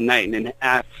went out one night, and then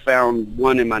I found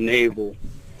one in my navel,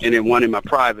 and then one in my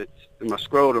privates, in my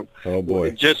scrotum. Oh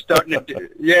boy! Just starting to,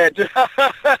 yeah,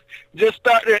 just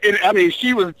starting. I mean,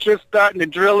 she was just starting to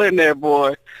drill in there,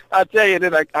 boy. I tell you,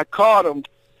 then I caught them.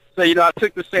 So, I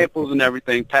took the samples and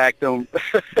everything, packed them,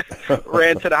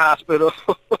 ran to the hospital.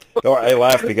 Oh, I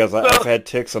laugh because I've had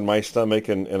ticks on my stomach,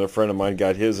 and a friend of mine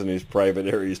got his in his private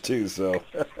areas too. So.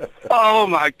 Oh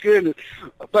my goodness!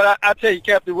 But I tell you,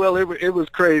 Captain Will, it was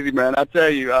crazy, man. I tell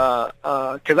you,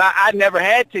 because I never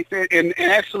had ticks, and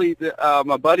actually,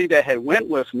 my buddy that had went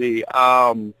with me,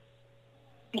 I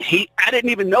didn't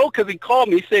even know, because he called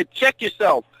me. He said, "Check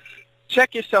yourself.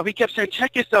 Check yourself." He kept saying,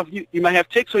 "Check yourself. You might have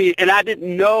ticks on you." And I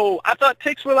didn't know. I thought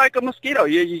ticks were like a mosquito.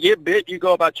 You get bit, you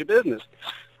go about your business.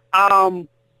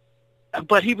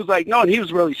 But he was like, no, and he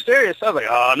was really serious. I was like,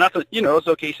 oh, nothing. It's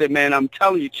okay. He said, man, I'm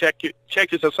telling you, check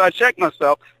yourself. So I checked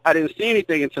myself. I didn't see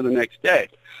anything until the next day.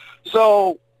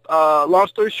 So long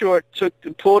story short,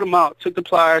 pulled them out, took the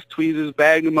pliers, tweezers,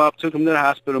 bagged them up, took them to the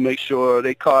hospital, make sure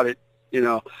they caught it,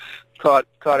 caught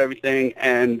everything,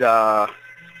 and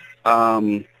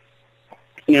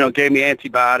gave me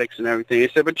antibiotics and everything. He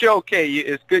said, but you're okay.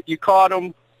 It's good. You caught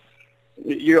them.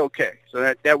 You're okay.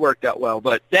 So that worked out well.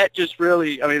 But that just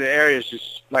really, the area is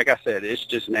just, like I said, it's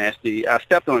just nasty. I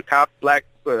stepped on a black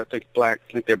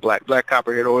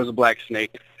copperhead, or it was a black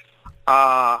snake.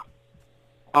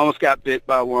 Almost got bit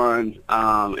by one.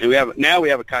 And we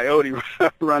have a coyote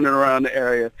running around the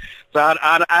area. So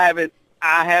I haven't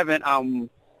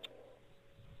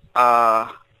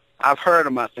I've heard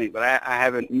him, I think, but I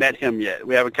haven't met him yet.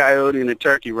 We have a coyote and a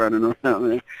turkey running around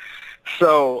there.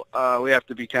 So we have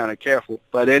to be kind of careful.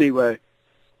 But anyway,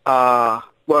 well,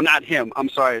 not him. I'm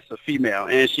sorry, it's a female,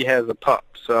 and she has a pup.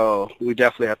 So we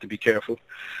definitely have to be careful.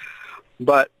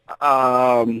 But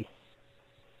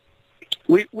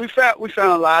we found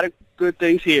a lot of good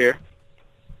things here.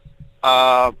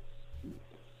 Heard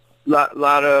a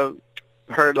lot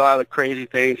of crazy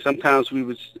things. Sometimes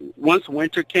once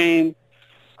winter came,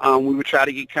 we would try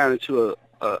to get kind of to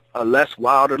a less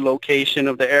wilder location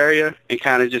of the area and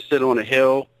kind of just sit on a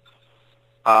hill,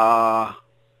 so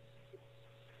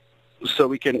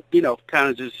we can, kind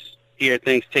of just hear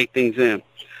things, take things in.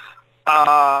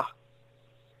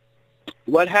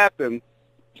 What happened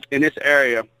in this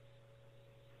area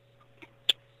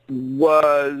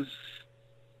was,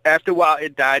 after a while,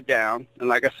 it died down, and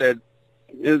like I said,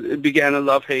 it began a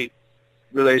love-hate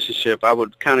relationship. I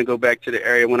would kind of go back to the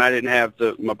area when I didn't have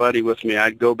my buddy with me.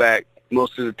 I'd go back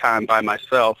most of the time by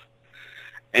myself,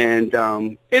 and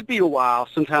it'd be a while.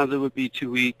 Sometimes it would be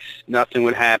 2 weeks. Nothing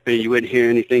would happen. You wouldn't hear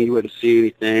anything. You wouldn't see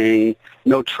anything.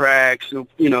 No tracks. No,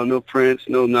 no prints.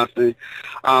 No nothing.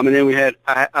 And then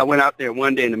I went out there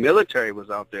one day, and the military was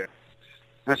out there.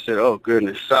 I said, "Oh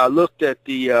goodness!" So I looked at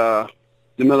the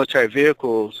military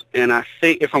vehicles, and I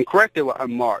think, if I'm correct, they were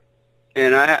unmarked.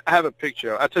 And I have a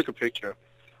picture. I took a picture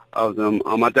of them.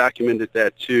 I documented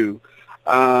that too.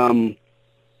 Then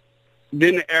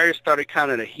the area started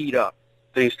kind of to heat up.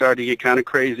 Things started to get kind of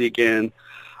crazy again.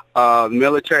 The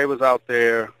military was out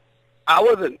there. I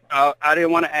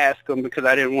didn't want to ask them, because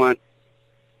I didn't want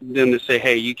them to say,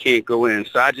 "Hey, you can't go in."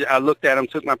 So I looked at them,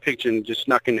 took my picture, and just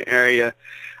snuck in the area.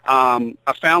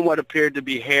 I found what appeared to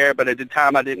be hair, but at the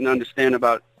time I didn't understand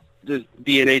about the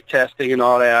DNA testing and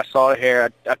all that. I saw the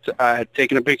hair. I had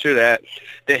taken a picture of that.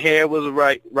 The hair was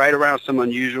right around some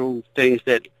unusual things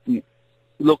that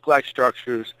looked like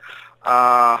structures. So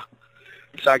I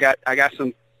got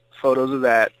some photos of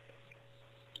that.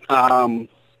 After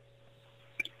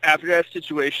that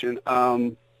situation,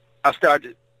 I started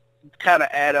to kind of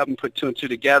add up and put two and two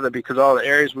together, because all the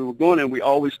areas we were going in, we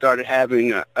always started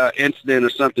having an incident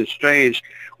or something strange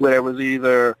where it was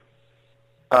either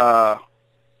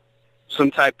some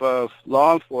type of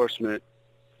law enforcement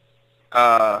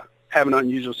having an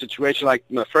unusual situation. Like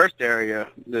in the first area,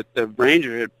 the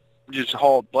ranger had just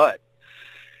hauled butt.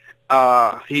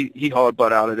 He hauled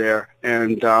butt out of there.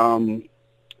 And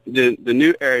the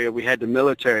new area, we had the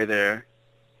military there,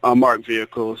 marked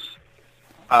vehicles.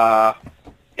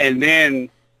 And then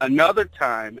another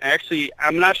time, actually,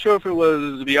 I'm not sure if it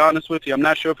was, to be honest with you, I'm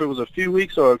not sure if it was a few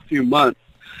weeks or a few months.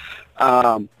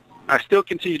 I still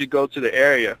continue to go to the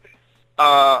area.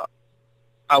 I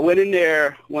went in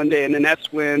there one day, and then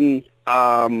that's when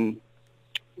the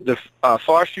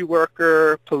forestry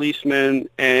worker, policeman,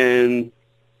 and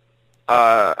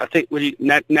I think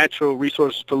Natural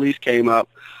Resources Police came up.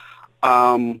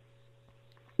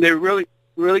 They were really,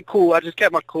 really cool. I just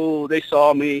kept my cool. They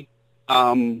saw me.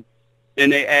 And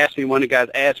they asked me, one of the guys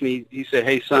asked me, he said,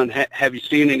 "Hey, son, have you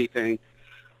seen anything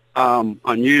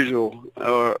unusual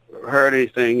or heard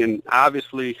anything?" And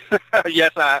obviously,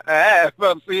 yes, I have.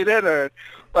 I've seen it.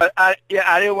 But I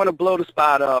didn't want to blow the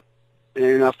spot up,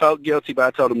 and I felt guilty, but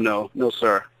I told them no,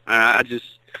 sir. I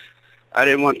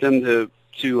didn't want them to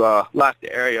lock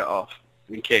the area off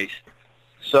in case.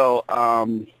 So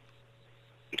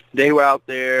they were out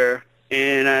there.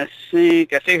 And I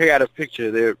think I got a picture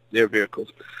of their vehicles.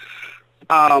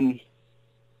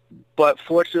 But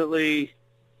fortunately,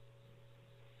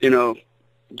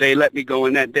 they let me go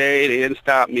in that day. They didn't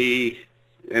stop me,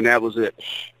 and that was it.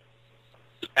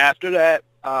 After that,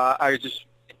 I just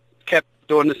kept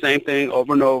doing the same thing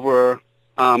over and over.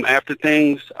 After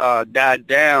things died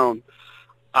down,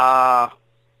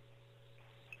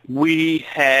 we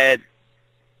had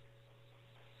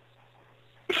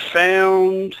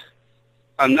found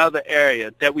another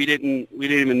area that we didn't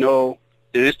even know,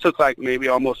 and this took like maybe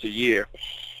almost a year.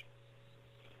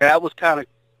 That was kind of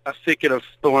a thicket of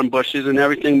thorn bushes and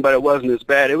everything, but it wasn't as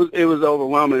bad. It was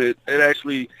overwhelming. It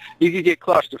actually, you could get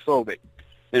claustrophobic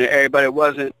in the area, but it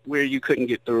wasn't where you couldn't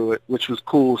get through it, which was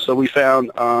cool. So we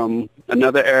found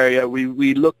another area.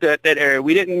 We looked at that area.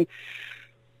 We didn't.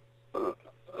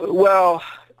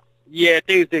 Yeah,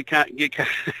 things did get kind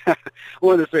of, I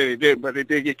wouldn't say they did, but it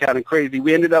did get kind of crazy.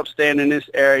 We ended up staying in this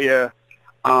area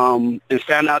and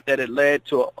found out that it led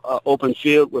to an open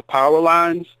field with power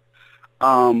lines.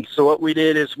 So what we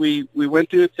did is we went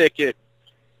through the thicket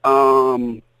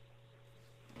of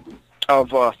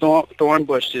thorn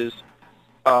bushes.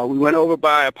 We went over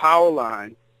by a power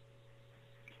line,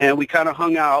 and we kind of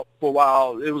hung out for a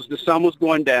while. The sun was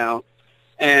going down.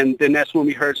 And then that's when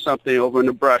we heard something over in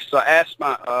the brush. So I asked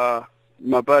my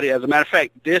buddy. As a matter of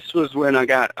fact, this was when I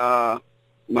got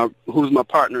who's my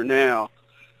partner now,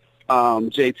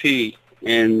 JP.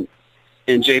 And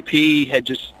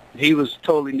JP he was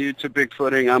totally new to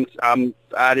Bigfooting.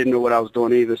 I didn't know what I was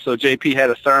doing either. So JP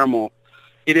had a thermal.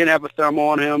 He didn't have a thermal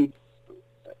on him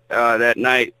that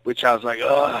night, which I was like,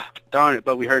 oh, darn it.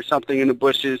 But we heard something in the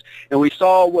bushes, and we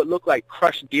saw what looked like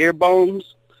crushed deer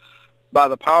bones by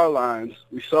the power lines.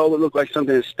 We saw what looked like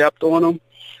something had stepped on them.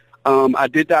 I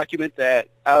did document that.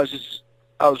 I was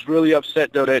really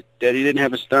upset though that he didn't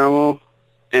have his thermal,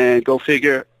 and go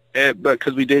figure. But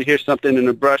because we did hear something in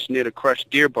the brush near the crushed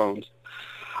deer bones.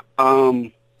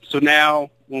 So now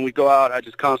when we go out, I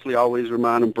just constantly always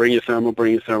remind them, bring your thermal,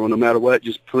 no matter what.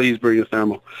 Just please bring your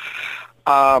thermal.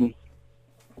 After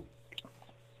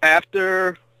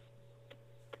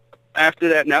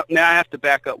that, now I have to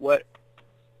back up what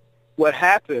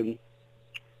happened.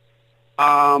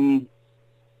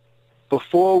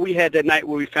 Before we had that night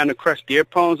where we found the crushed deer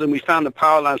bones and we found the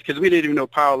power lines, because we didn't even know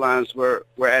power lines were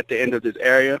at the end of this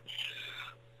area,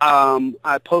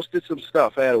 I posted some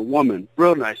stuff. I had a woman,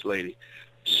 real nice lady.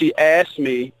 She asked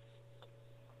me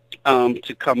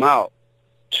to come out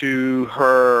to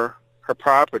her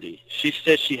property. She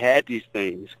said she had these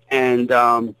things, and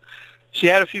she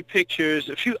had a few pictures,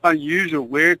 a few unusual,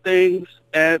 weird things.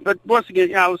 But once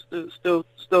again, I was still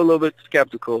a little bit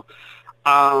skeptical.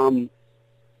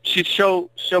 She'd show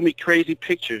me crazy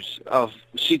pictures of.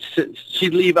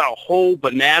 She'd leave out whole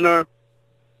banana.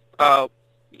 I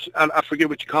forget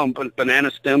what you call them,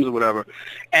 banana stems or whatever,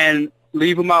 and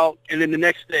leave them out. And then the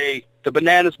next day, the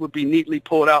bananas would be neatly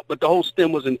pulled out, but the whole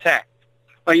stem was intact.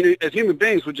 Like, as human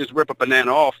beings, would just rip a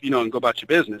banana off, and go about your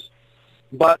business.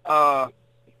 but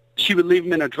she would leave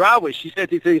them in her driveway. She said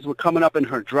these things were coming up in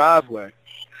her driveway,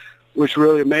 which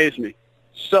really amazed me.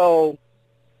 So,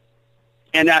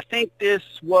 and I think this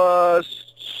was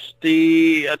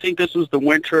the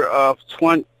winter of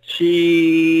I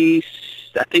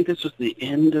think this was the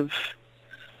end of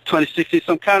 2016,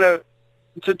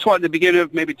 the beginning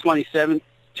of maybe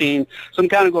 2017. So I'm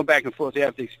kind of going back and forth. You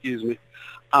have to excuse me,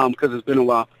 because it's been a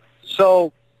while.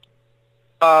 So,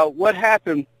 what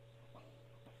happened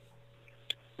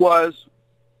was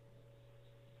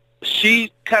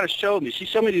she kind of showed me. She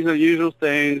showed me these unusual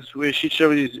things where she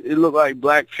showed me it looked like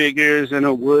black figures in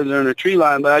a woods or in a tree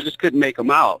line, but I just couldn't make them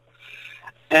out.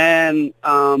 And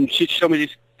she showed me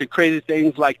the crazy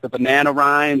things like the banana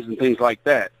rinds and things like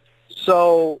that.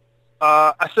 So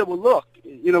I said, well, look,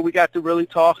 we got to really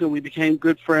talk, and we became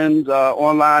good friends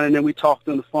online, and then we talked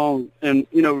on the phone, and,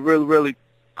 really, really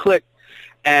clicked,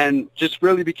 and just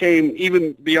really became,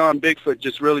 even beyond Bigfoot,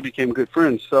 just really became good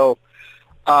friends. So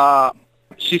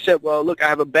she said, well, look, I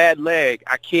have a bad leg.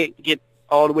 I can't get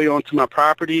all the way onto my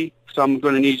property, so I'm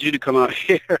going to need you to come out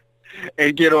here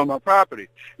and get on my property.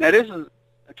 Now, this is,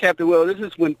 Captain Will, this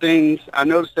is when things, I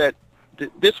noticed that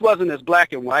this wasn't as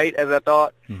black and white as I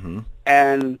thought,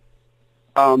 and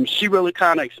she really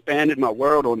kind of expanded my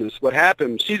world on this. What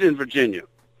happened, she's in Virginia.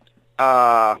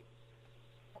 If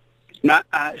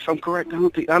I'm correct, I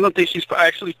don't think she's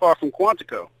actually far from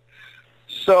Quantico.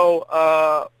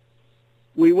 So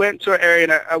we went to her area,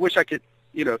 and I wish I could,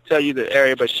 tell you the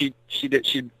area, but she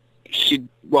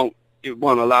won't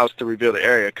allow us to reveal the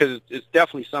area, because it's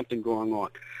definitely something going on.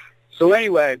 So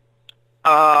anyway,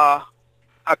 I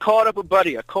called up a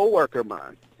buddy, a coworker of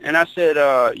mine, and I said,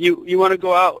 you want to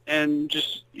go out and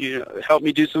just, help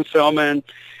me do some filming?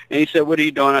 And he said, what are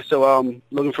you doing? I said, well, I'm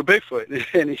looking for Bigfoot.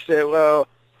 And he said, well,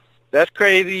 that's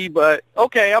crazy, but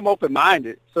okay, I'm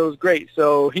open-minded. So it was great.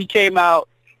 So he came out,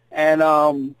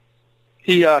 and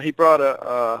he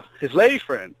brought his lady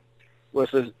friend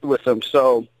with him.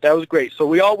 So that was great. So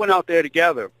we all went out there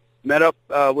together, met up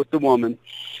with the woman,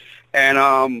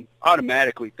 and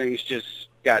automatically things just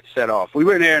got set off. We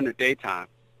were there in the daytime.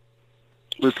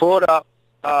 We pulled up.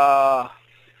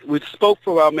 We spoke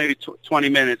for about maybe 20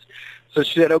 minutes. So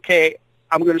she said, okay,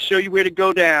 I'm going to show you where to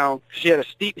go down. She had a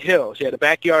steep hill. She had a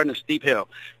backyard and a steep hill.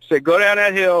 She said, go down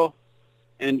that hill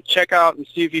and check out and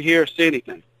see if you hear or see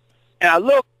anything. And I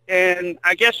looked, and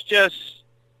I guess just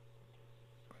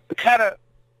kind of,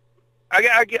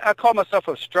 I call myself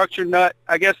a structure nut.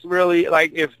 I guess really,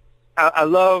 like, if I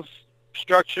love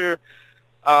structure.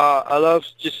 I love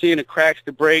just seeing the cracks,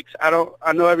 the breaks. I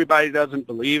know everybody doesn't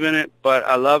believe in it, but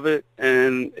I love it,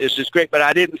 and it's just great. But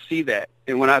I didn't see that,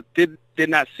 and when I did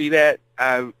not see that,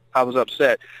 I was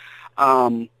upset,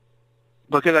 because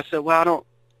I said, well,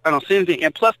 I don't see anything,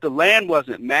 and plus the land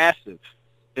wasn't massive.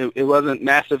 It wasn't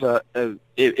massive.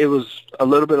 It was a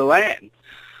little bit of land,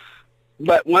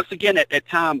 but once again, at that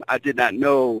time, I did not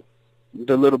know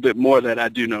the little bit more that I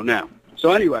do know now.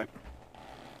 So anyway.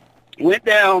 Went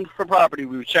down for property.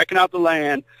 We were checking out the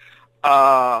land,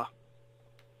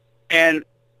 and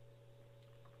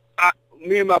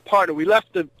me and my partner, we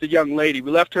left the young lady. We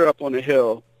left her up on the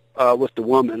hill with the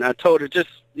woman. I told her, just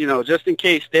in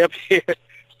case, stay up here.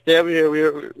 Stay up here.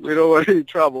 We don't want any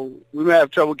trouble. We may have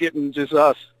trouble getting just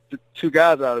us, the two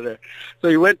guys, out of there. So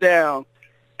we went down,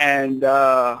 and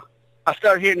I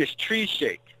started hearing this tree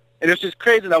shake, and it was just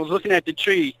crazy. And I was looking at the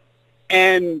tree,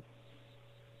 and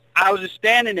I was just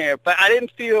standing there, but I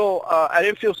didn't feel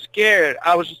scared.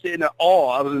 I was just in awe.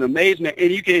 I was in amazement,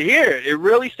 and you can hear it. It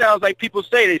really sounds like people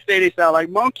say they sound like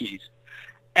monkeys,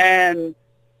 and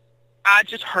I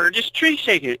just heard this tree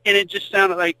shaking, and it just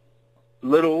sounded like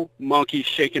little monkeys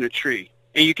shaking a tree,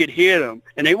 and you could hear them,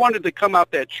 and they wanted to come out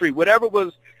that tree. Whatever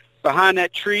was behind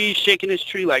that tree, shaking this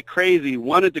tree like crazy,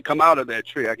 wanted to come out of that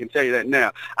tree. I can tell you that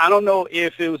now. I don't know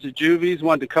if it was the juvies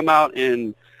wanted to come out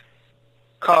and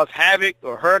cause havoc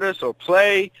or hurt us or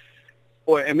play,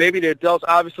 and maybe the adults.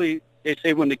 Obviously, they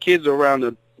say when the kids are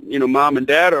around, mom and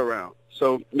dad are around.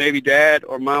 So maybe dad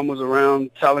or mom was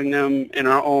around telling them in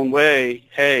our own way,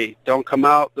 hey, don't come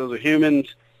out. Those are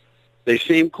humans. They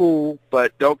seem cool,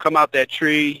 but don't come out that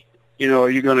tree,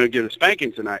 or you're going to get a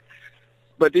spanking tonight.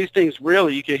 But these things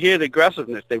really, you could hear the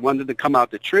aggressiveness. They wanted to come out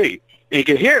the tree, and you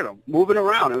could hear them moving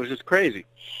around. It was just crazy.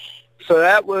 So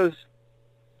that was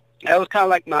kind of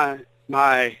like my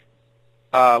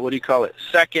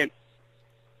second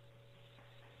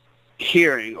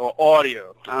hearing or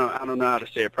audio. I don't know how to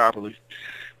say it properly.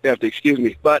 You have to excuse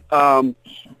me. But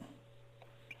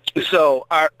so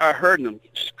I heard them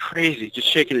just crazy, just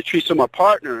shaking the tree. So my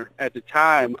partner at the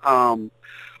time,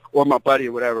 or my buddy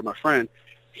or whatever, my friend,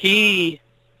 he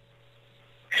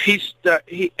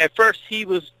he at first he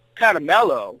was kind of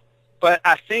mellow, but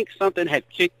I think something had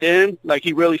kicked in. Like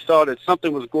he really saw that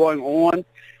something was going on,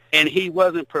 and he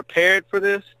wasn't prepared for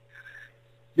this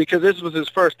because this was his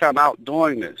first time out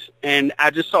doing this. And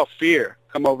I just saw fear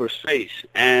come over his face,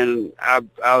 and I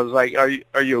was like,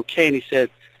 "Are you okay?" And he said,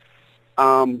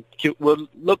 "Well,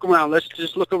 look around. Let's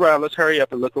just look around. Let's hurry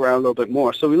up and look around a little bit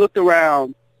more." So we looked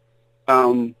around,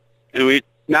 and we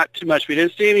not too much. We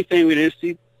didn't see anything. We didn't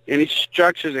see any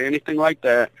structures or anything like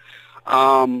that.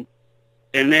 And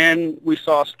then we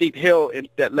saw a steep hill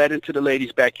that led into the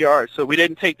lady's backyard. So we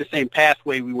didn't take the same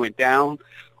pathway we went down.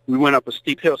 We went up a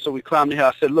steep hill, so we climbed the hill.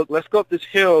 I said, "Look, let's go up this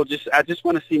hill. I just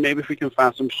want to see maybe if we can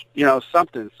find some,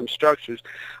 some structures."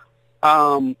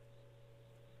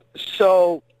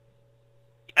 So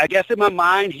I guess in my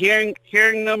mind, hearing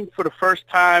them for the first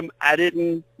time, I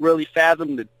didn't really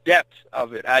fathom the depth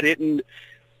of it. I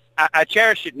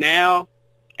cherish it now,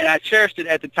 and I cherished it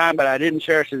at the time, but I didn't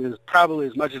cherish it probably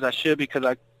as much as I should because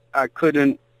I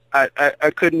didn't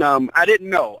know. I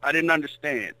didn't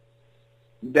understand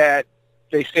that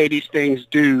they say these things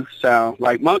do sound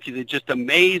like monkeys. It just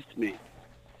amazed me.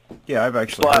 Yeah, I've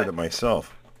actually heard it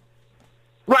myself.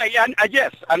 Right. Yeah.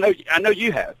 Yes. I know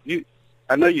you have.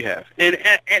 I know you have. And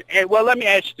well, let me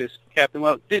ask you this, Captain.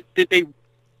 Well, did they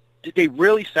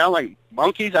really sound like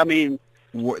monkeys? I mean,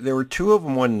 there were two of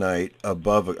them one night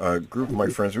above a group of my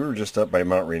friends. We were just up by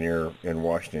Mount Rainier in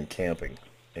Washington camping,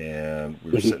 and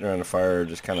we were sitting around the fire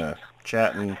just kind of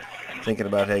chatting, thinking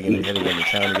about heading into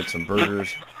town to get some burgers,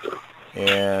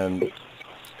 and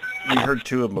we heard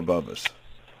two of them above us,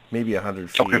 maybe 100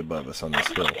 feet above us on this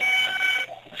hill.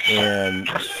 And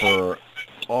for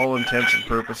all intents and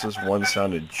purposes, one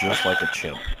sounded just like a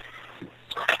chimp.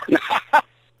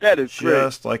 That is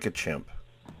just great. like a chimp.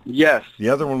 Yes. The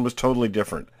other one was totally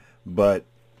different, but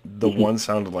the one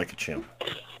sounded like a chimp.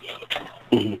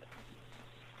 Mm-hmm.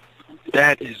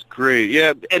 That is great.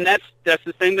 Yeah, and that's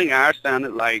the same thing. Ours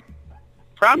sounded like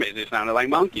primates. They sounded like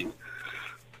monkeys.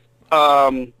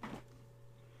 So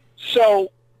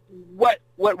what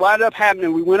wound up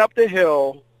happening? We went up the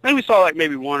hill. Then we saw like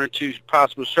maybe one or two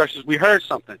possible structures. We heard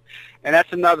something, and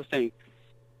that's another thing.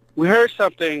 We heard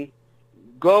something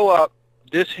go up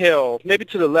this hill, maybe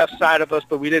to the left side of us,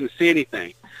 but we didn't see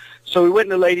anything. So we went in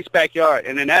the lady's backyard,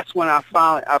 and then that's when I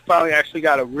finally actually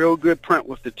got a real good print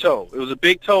with the toe. It was a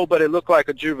big toe, but it looked like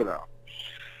a juvenile.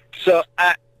 So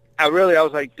I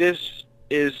was like, this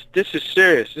is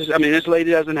serious. This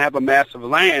lady doesn't have a massive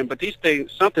land, but these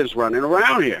things, something's running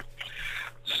around here.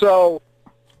 So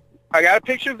I got a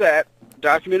picture of that,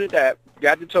 documented that,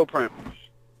 got the toe print.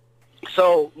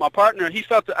 So my partner,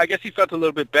 I guess he felt a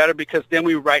little bit better because then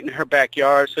we were right in her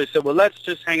backyard. So he said, well, let's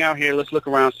just hang out here. Let's look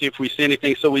around, see if we see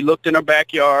anything. So we looked in her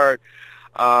backyard,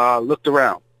 looked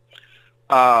around.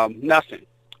 Nothing.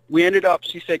 We ended up,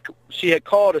 she said she had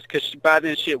called us because by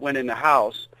then she had went in the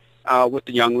house with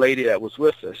the young lady that was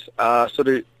with us.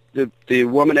 So the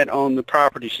woman that owned the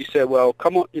property, she said, well,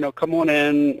 come on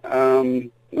in.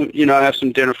 I have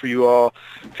some dinner for you all.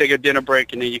 Take a dinner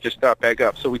break, and then you can start back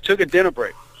up. So we took a dinner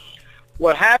break.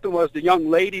 What happened was the young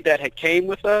lady that had came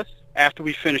with us, after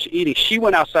we finished eating, she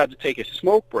went outside to take a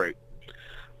smoke break.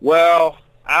 Well,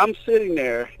 I'm sitting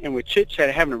there, and we're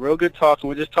chit-chatting, having a real good talk, and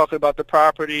we're just talking about the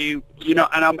property, and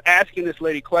I'm asking this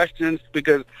lady questions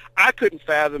because I couldn't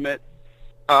fathom it.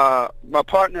 My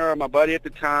partner, my buddy at the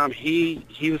time, he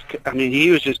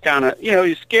was just kind of, he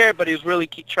was scared, but he was really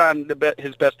trying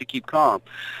his best to keep calm.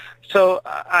 So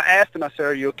I asked him, I said,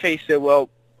 are you okay? He said, well,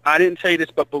 I didn't tell you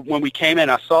this, but when we came in,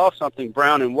 I saw something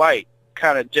brown and white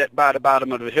kind of jet by the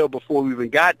bottom of the hill before we even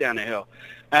got down the hill.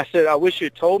 And I said, I wish you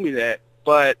had told me that,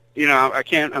 but,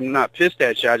 I'm not pissed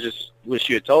at you. I just wish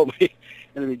you had told me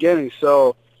in the beginning.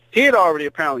 So he had already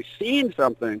apparently seen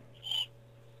something,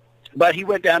 but he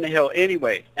went down the hill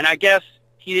anyway. And I guess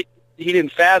he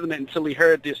didn't fathom it until he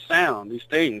heard this sound, these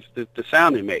things, the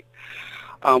sound they make,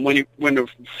 when the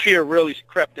fear really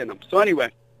crept in him. So anyway,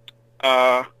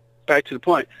 back to the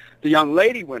point. The young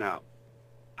lady went out.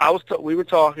 We were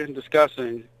talking,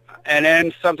 discussing, and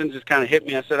then something just kind of hit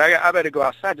me. I said, I better go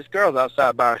outside. This girl's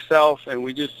outside by herself, and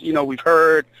we just, we've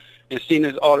heard and seen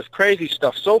all this crazy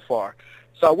stuff so far.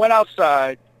 So I went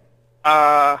outside,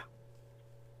 and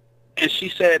she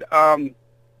said,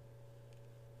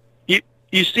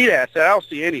 you see that? I said, I don't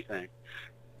see anything.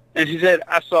 And she said,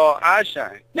 I saw eyes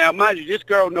shine. Now, mind you, this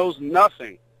girl knows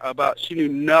nothing she knew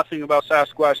nothing about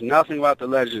Sasquatch, nothing about the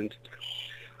legends,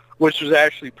 which was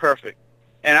actually perfect.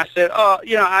 And I said,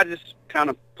 I just kind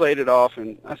of played it off.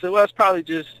 And I said, well, it's probably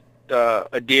just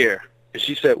a deer. And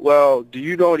she said, well, do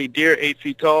you know any deer 8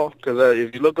 feet tall? Because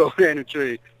if you look over there in the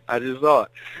tree, I just saw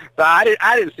it. So I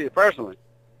didn't see it personally.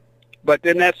 But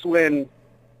then that's when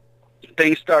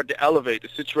things started to elevate. The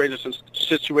situation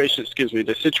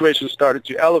started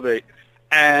to elevate.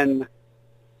 And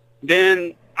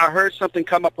then I heard something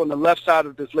come up on the left side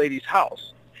of this lady's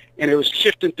house. And it was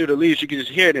shifting through the leaves. You could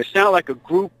just hear it. It sounded like a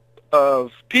group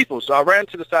of people. So I ran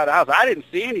to the side of the house. I didn't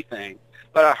see anything,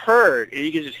 but I heard, and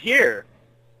you could just hear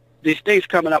these things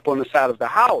coming up on the side of the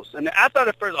house. And I thought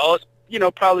at first, oh, it's,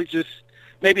 probably just,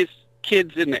 maybe it's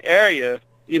kids in the area,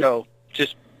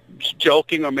 just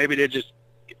joking, or maybe they're just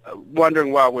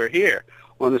wondering why we're here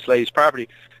on this lady's property.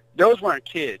 Those weren't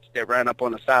kids that ran up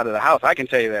on the side of the house. I can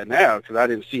tell you that now because I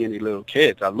didn't see any little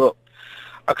kids. I looked.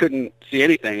 I couldn't see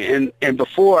anything. And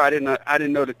before, I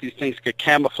didn't know that these things could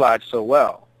camouflage so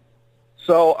well.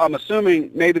 So I'm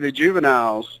assuming maybe the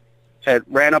juveniles had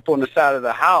ran up on the side of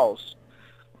the house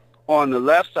on the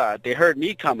left side. They heard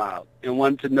me come out and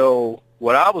wanted to know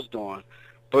what I was doing.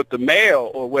 But the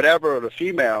male or whatever, or the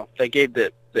female, they gave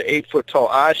the 8-foot-tall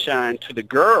eye shine to the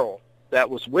girl that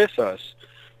was with us.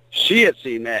 She had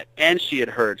seen that, and she had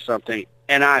heard something.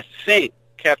 And I think,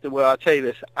 Captain Will, I'll tell you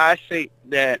this, I think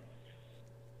that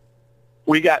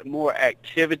we got more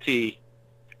activity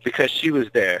because she was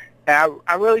there. And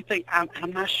I really think,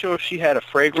 I'm not sure if she had a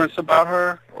fragrance about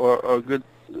her or good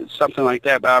something like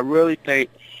that, but I really think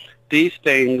these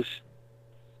things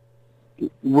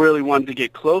really wanted to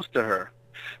get close to her.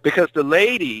 Because the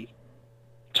lady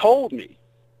told me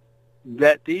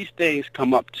that these things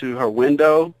come up to her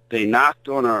window. They knocked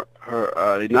on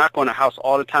they knock on her house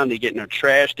all the time. They get in her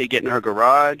trash. They get in her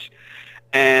garage.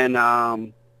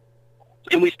 And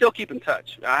we still keep in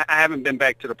touch. I haven't been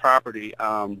back to the property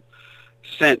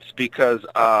since, because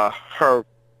her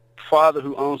father,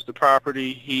 who owns the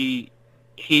property,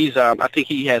 he's I think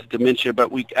he has dementia,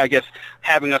 but I guess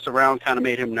having us around kind of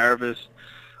made him nervous.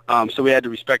 So we had to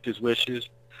respect his wishes.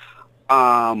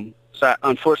 So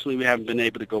unfortunately, we haven't been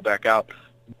able to go back out.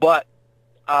 But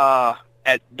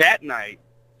at that night,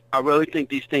 I really think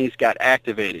these things got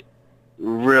activated,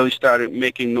 really started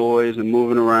making noise and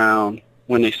moving around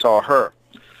when they saw her.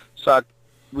 So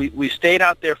we stayed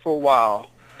out there for a while,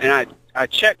 and I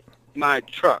checked my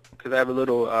truck because I have a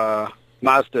little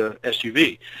Mazda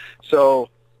SUV. So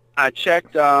I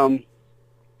checked the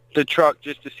truck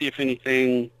just to see if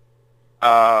anything,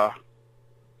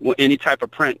 any type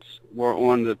of prints were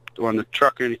on the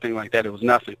truck or anything like that. It was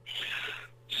nothing.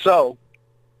 So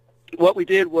what we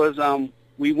did was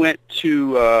we went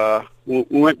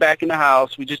back in the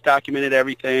house. We just documented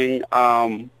everything,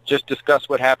 just discussed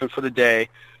what happened for the day,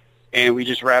 and we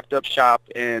just wrapped up shop.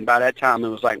 And by that time, it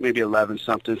was like maybe 11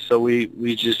 something. So we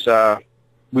just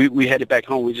we headed back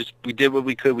home. We did what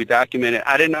we could. We documented.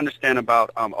 I didn't understand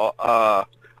about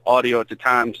audio at the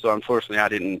time, so unfortunately, I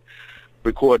didn't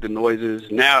record the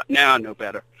noises. Now I know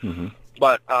better. Mm-hmm.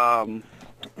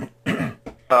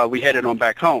 But we headed on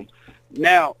back home.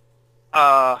 Now,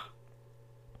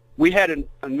 we had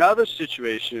another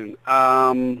situation.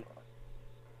 After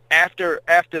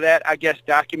that, I guess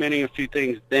documenting a few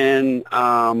things, then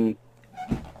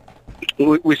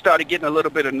we started getting a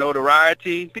little bit of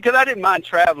notoriety, because I didn't mind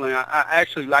traveling. I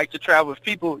actually like to travel. If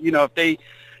people, if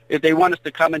they want us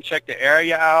to come and check the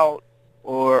area out,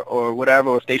 or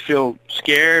whatever, if they feel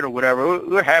scared or whatever,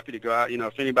 we're happy to go out.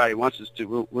 If anybody wants us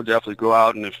to, we'll definitely go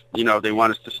out, and if they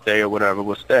want us to stay or whatever,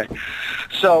 we'll stay.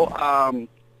 So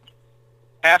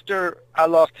after I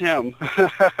lost him,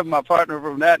 my partner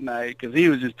from that night, because he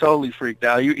was just totally freaked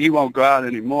out. He won't go out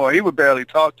anymore. He would barely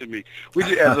talk to me.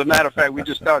 As a matter of fact, we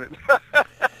just started.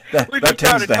 that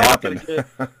tends to happen.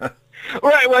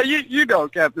 Right. Well, you know,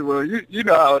 Captain Will, you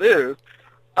know how it is.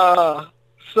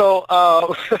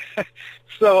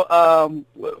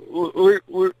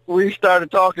 We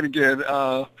started talking again,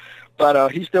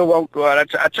 but he still won't go out.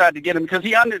 I tried to get him, because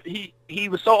he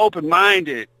was so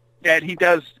open-minded that he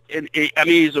does.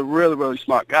 He's a really, really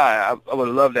smart guy. I would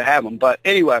have loved to have him, but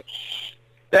anyway,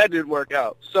 that didn't work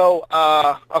out. So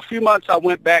a few months, I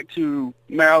went back to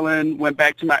Maryland, went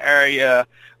back to my area.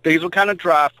 Things were kind of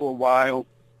dry for a while,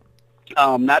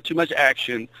 not too much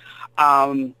action.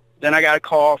 Then I got a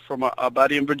call from a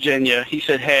buddy in Virginia. He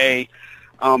said, "Hey,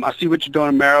 I see what you're doing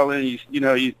in Maryland.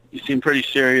 You seem pretty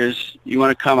serious. You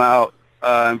want to come out,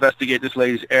 investigate this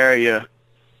lady's area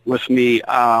with me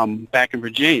back in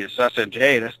Virginia?" So I said,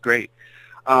 "Hey, that's great."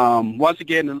 Once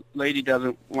again, the lady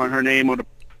doesn't want her name or the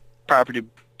property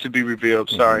to be revealed.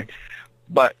 Mm-hmm. Sorry,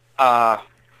 but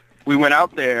we went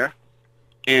out there,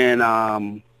 and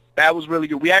that was really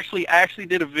good. We actually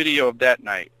did a video of that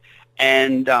night.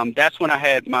 And that's when I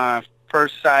had my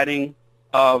first sighting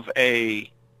of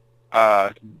a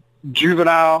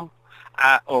juvenile,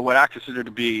 or what I consider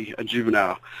to be a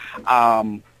juvenile.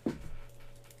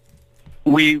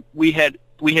 we had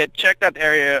checked out the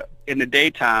area in the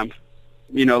daytime.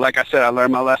 You know, like I said, I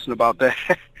learned my lesson about that.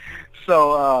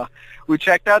 So we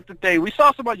checked out the thing. We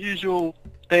saw some unusual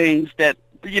things that,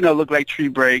 you know, looked like tree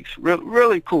breaks.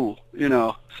 Really cool, you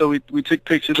know. So we took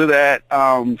pictures of that.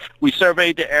 We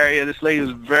surveyed the area. This lady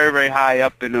was very, very high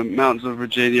up in the mountains of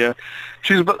Virginia.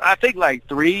 She was, I think, like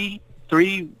three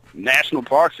national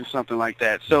parks or something like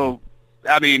that. So,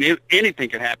 I mean, anything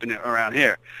could happen around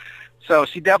here. So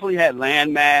she definitely had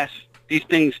land mass. These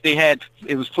things,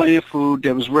 it was plenty of food.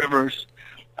 There was rivers.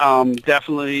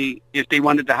 Definitely, if they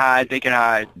wanted to hide, they could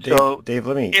hide. Dave,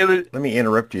 let me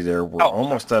interrupt you there. We're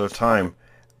almost out of time.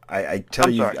 I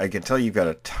can tell you've got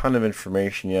a ton of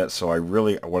information yet. So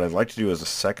what I'd like to do is a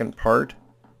second part.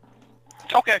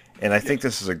 Okay. And I think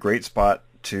this is a great spot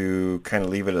to kind of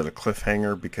leave it at a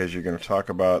cliffhanger because you're going to talk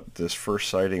about this first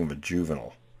sighting of a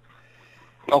juvenile.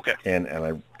 Okay. And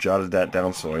I jotted that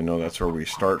down so I know that's where we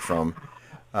start from.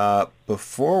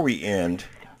 Before we end,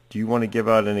 do you want to give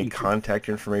out any contact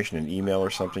information, an email or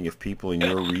something, if people in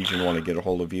your region want to get a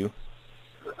hold of you?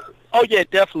 Oh, yeah,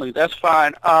 definitely. That's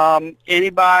fine.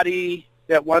 Anybody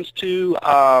that wants to,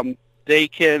 they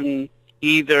can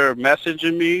either message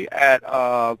me at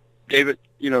David,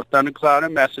 Thundercloud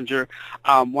and Messenger.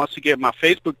 Once again, my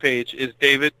Facebook page is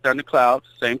David Thundercloud,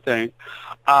 same thing.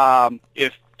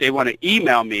 If they want to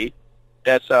email me,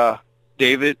 that's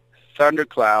David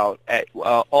Thundercloud at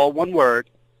all one word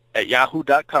at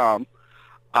yahoo.com.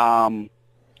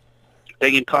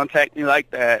 They can contact me like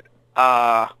that.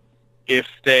 If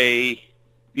they,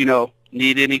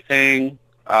 need anything,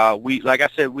 like I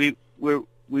said, we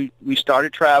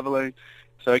started traveling,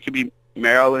 so it could be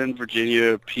Maryland,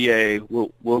 Virginia, PA.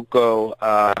 We'll go,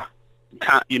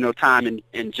 time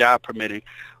and job permitting.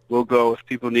 We'll go if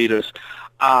people need us.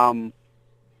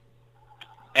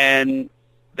 And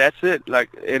that's it.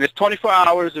 And it's 24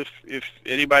 hours. If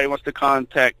anybody wants to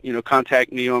contact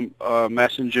me on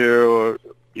Messenger, or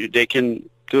they can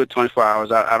do it 24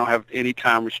 hours. I don't have any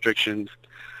time restrictions.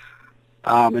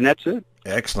 And that's it.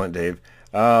 Excellent, Dave.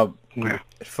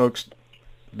 Folks,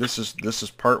 this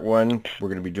is part one. We're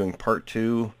going to be doing part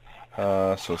two.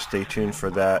 So stay tuned for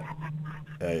that.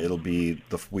 It'll be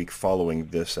the week following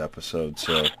this episode.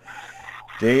 So,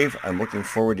 Dave, I'm looking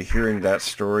forward to hearing that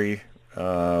story.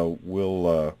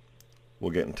 We'll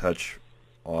get in touch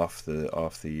off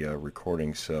the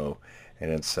recording,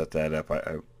 and then set that up.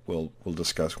 We'll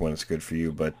discuss when it's good for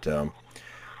you, but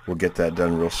we'll get that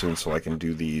done real soon so I can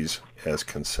do these as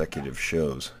consecutive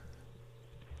shows.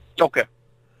 Okay.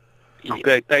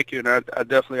 Okay, thank you, and I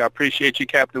definitely appreciate you,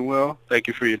 Captain Will. Thank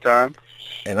you for your time.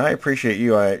 And I appreciate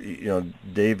you.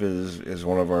 Dave is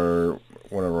one of our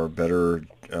better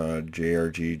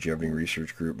JRG Javelin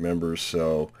Research Group members.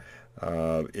 So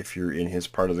if you're in his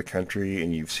part of the country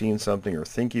and you've seen something or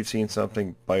think you've seen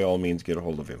something, by all means, get a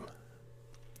hold of him.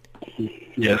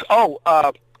 Yes. Oh,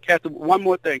 Captain, one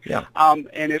more thing. Yeah.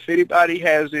 And if anybody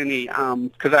has any,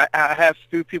 because I have a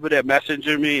few people that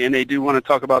messenger me and they do want to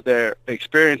talk about their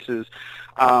experiences,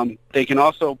 they can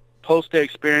also post their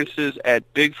experiences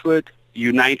at Bigfoot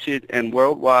United and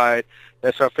Worldwide.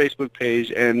 That's our Facebook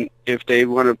page. And if they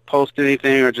want to post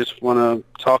anything or just want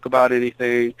to talk about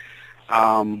anything,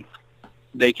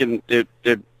 they can. They're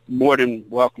more than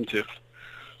welcome to.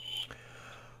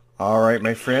 All right,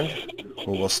 my friend.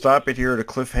 Well, we'll stop it here at a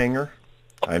cliffhanger.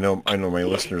 I know my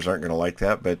listeners aren't going to like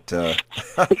that, but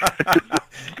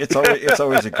it's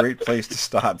always a great place to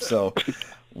stop. So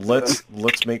let's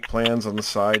make plans on the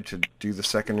side to do the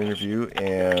second interview,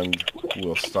 and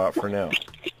we'll stop for now.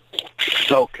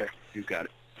 Okay, you got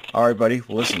it. All right, buddy.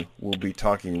 Well, listen, we'll be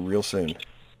talking real soon.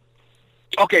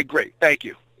 Okay, great. Thank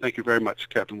you. Thank you very much,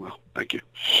 Captain Will. Thank you.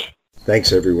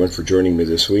 Thanks, everyone, for joining me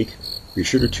this week. Be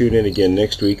sure to tune in again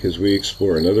next week as we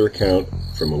explore another account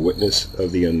from a witness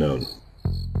of the unknown.